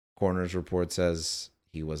 Coroner's report says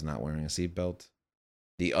he was not wearing a seatbelt.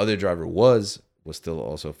 The other driver was still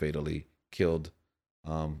also fatally killed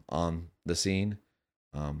on the scene.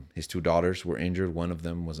 His 2 daughters were injured. One of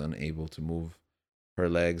them was unable to move her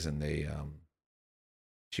legs, and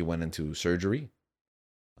she went into surgery.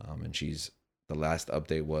 And the last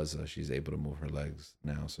update was she's able to move her legs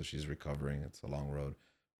now, so she's recovering. It's a long road,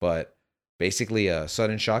 but basically a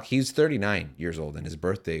sudden shock. He's 39 years old, and his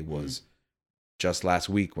birthday was just last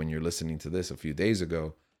week when you're listening to this, a few days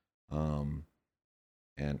ago.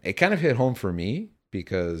 And it kind of hit home for me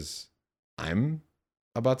because I'm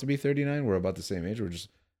about to be 39. We're about the same age. We're just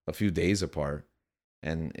a few days apart.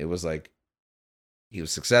 And it was like, he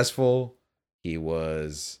was successful. He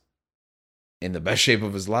was in the best shape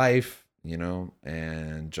of his life,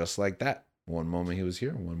 and just like that, one moment he was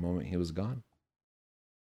here, one moment he was gone.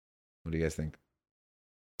 What do you guys think?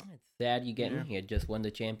 It's sad you getting. Yeah. He had just won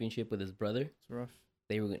the championship with his brother. It's rough.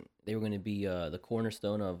 They were going to be the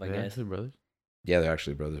cornerstone of, I guess. They're brothers. Yeah, they're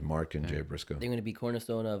actually brothers, Mark and Yeah. Jay Briscoe. They're going to be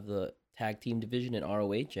cornerstone of the tag team division in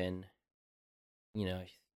ROH, and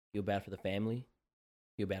feel bad for the family,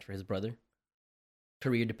 feel bad for his brother.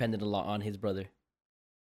 Career depended a lot on his brother,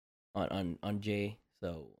 on Jay.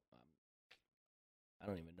 So I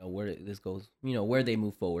don't even know where this goes. Where they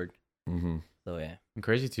move forward. Mm-hmm. So yeah, And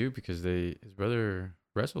crazy too because his brother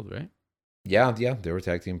wrestled, right? Yeah, they were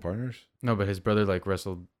tag team partners. No, but his brother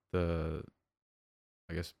wrestled the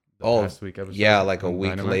past week episode. Yeah, like a on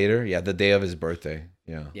week Dynamite. later. Yeah, the day of his birthday.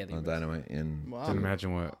 Yeah, Yeah, they on were- Dynamite. Wow. I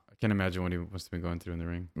can't imagine what he must have been going through in the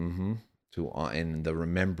ring. Mm-hmm. In the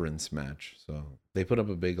Remembrance match. So they put up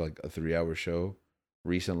a big, a 3-hour show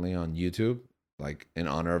recently on YouTube, in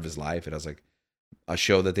honor of his life. It has a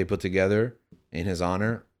show that they put together in his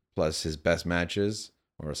honor, plus his best matches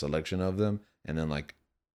or a selection of them, and then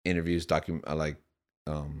interviews,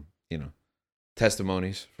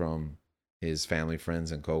 testimonies from his family,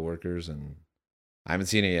 friends, and coworkers. And I haven't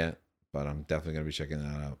seen it yet, but I'm definitely gonna be checking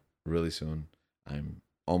that out really soon. I'm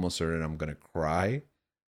almost certain I'm gonna cry.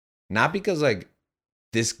 Not because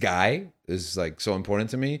this guy is so important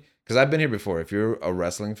to me, because I've been here before. If you're a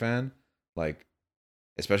wrestling fan,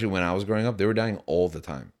 especially when I was growing up, they were dying all the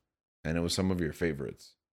time, and it was some of your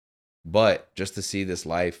favorites. But just to see this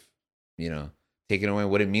life, taken away,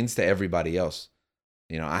 what it means to everybody else.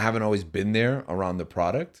 I haven't always been there around the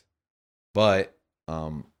product, but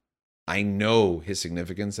I know his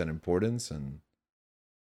significance and importance, and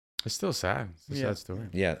It's still sad. It's a sad story.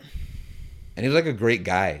 yeah. And he was a great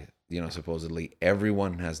guy, supposedly.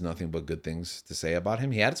 Everyone has nothing but good things to say about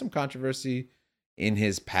him. He had some controversy, in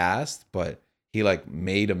his past, but he like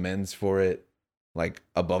made amends for it, like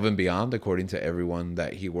above and beyond, according to everyone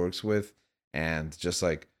that he works with, and just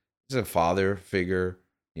like he's a father figure,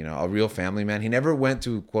 you know, a real family man. He never went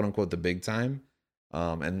to quote unquote the big time,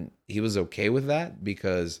 and he was okay with that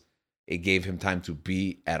because it gave him time to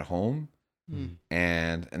be at home,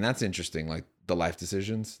 and that's interesting, like the life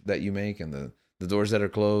decisions that you make and the doors that are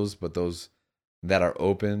closed, but those that are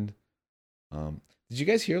opened. Did you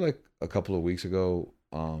guys hear like a couple of weeks ago?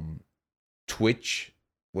 Twitch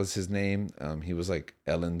was his name. He was like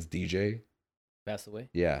Ellen's DJ. Passed away.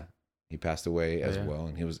 Yeah, he passed away as yeah. well,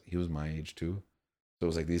 and he was my age too. So it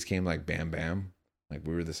was like these came like bam bam, like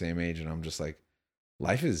we were the same age, and I'm just like,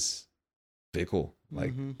 life is fickle.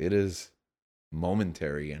 Like it is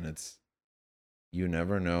momentary, and it's you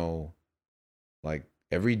never know. Like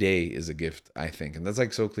every day is a gift, I think, and that's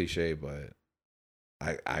like so cliche, but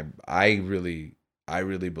I really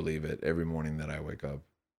believe it every morning that I wake up.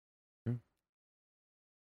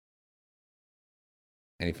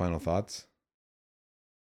 Any final thoughts?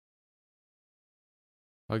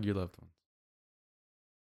 Hug your loved ones.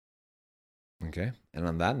 Okay. And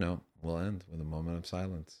on that note, we'll end with a moment of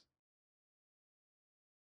silence.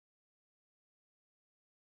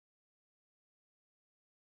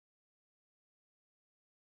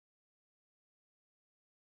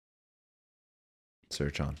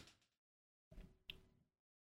 Search on.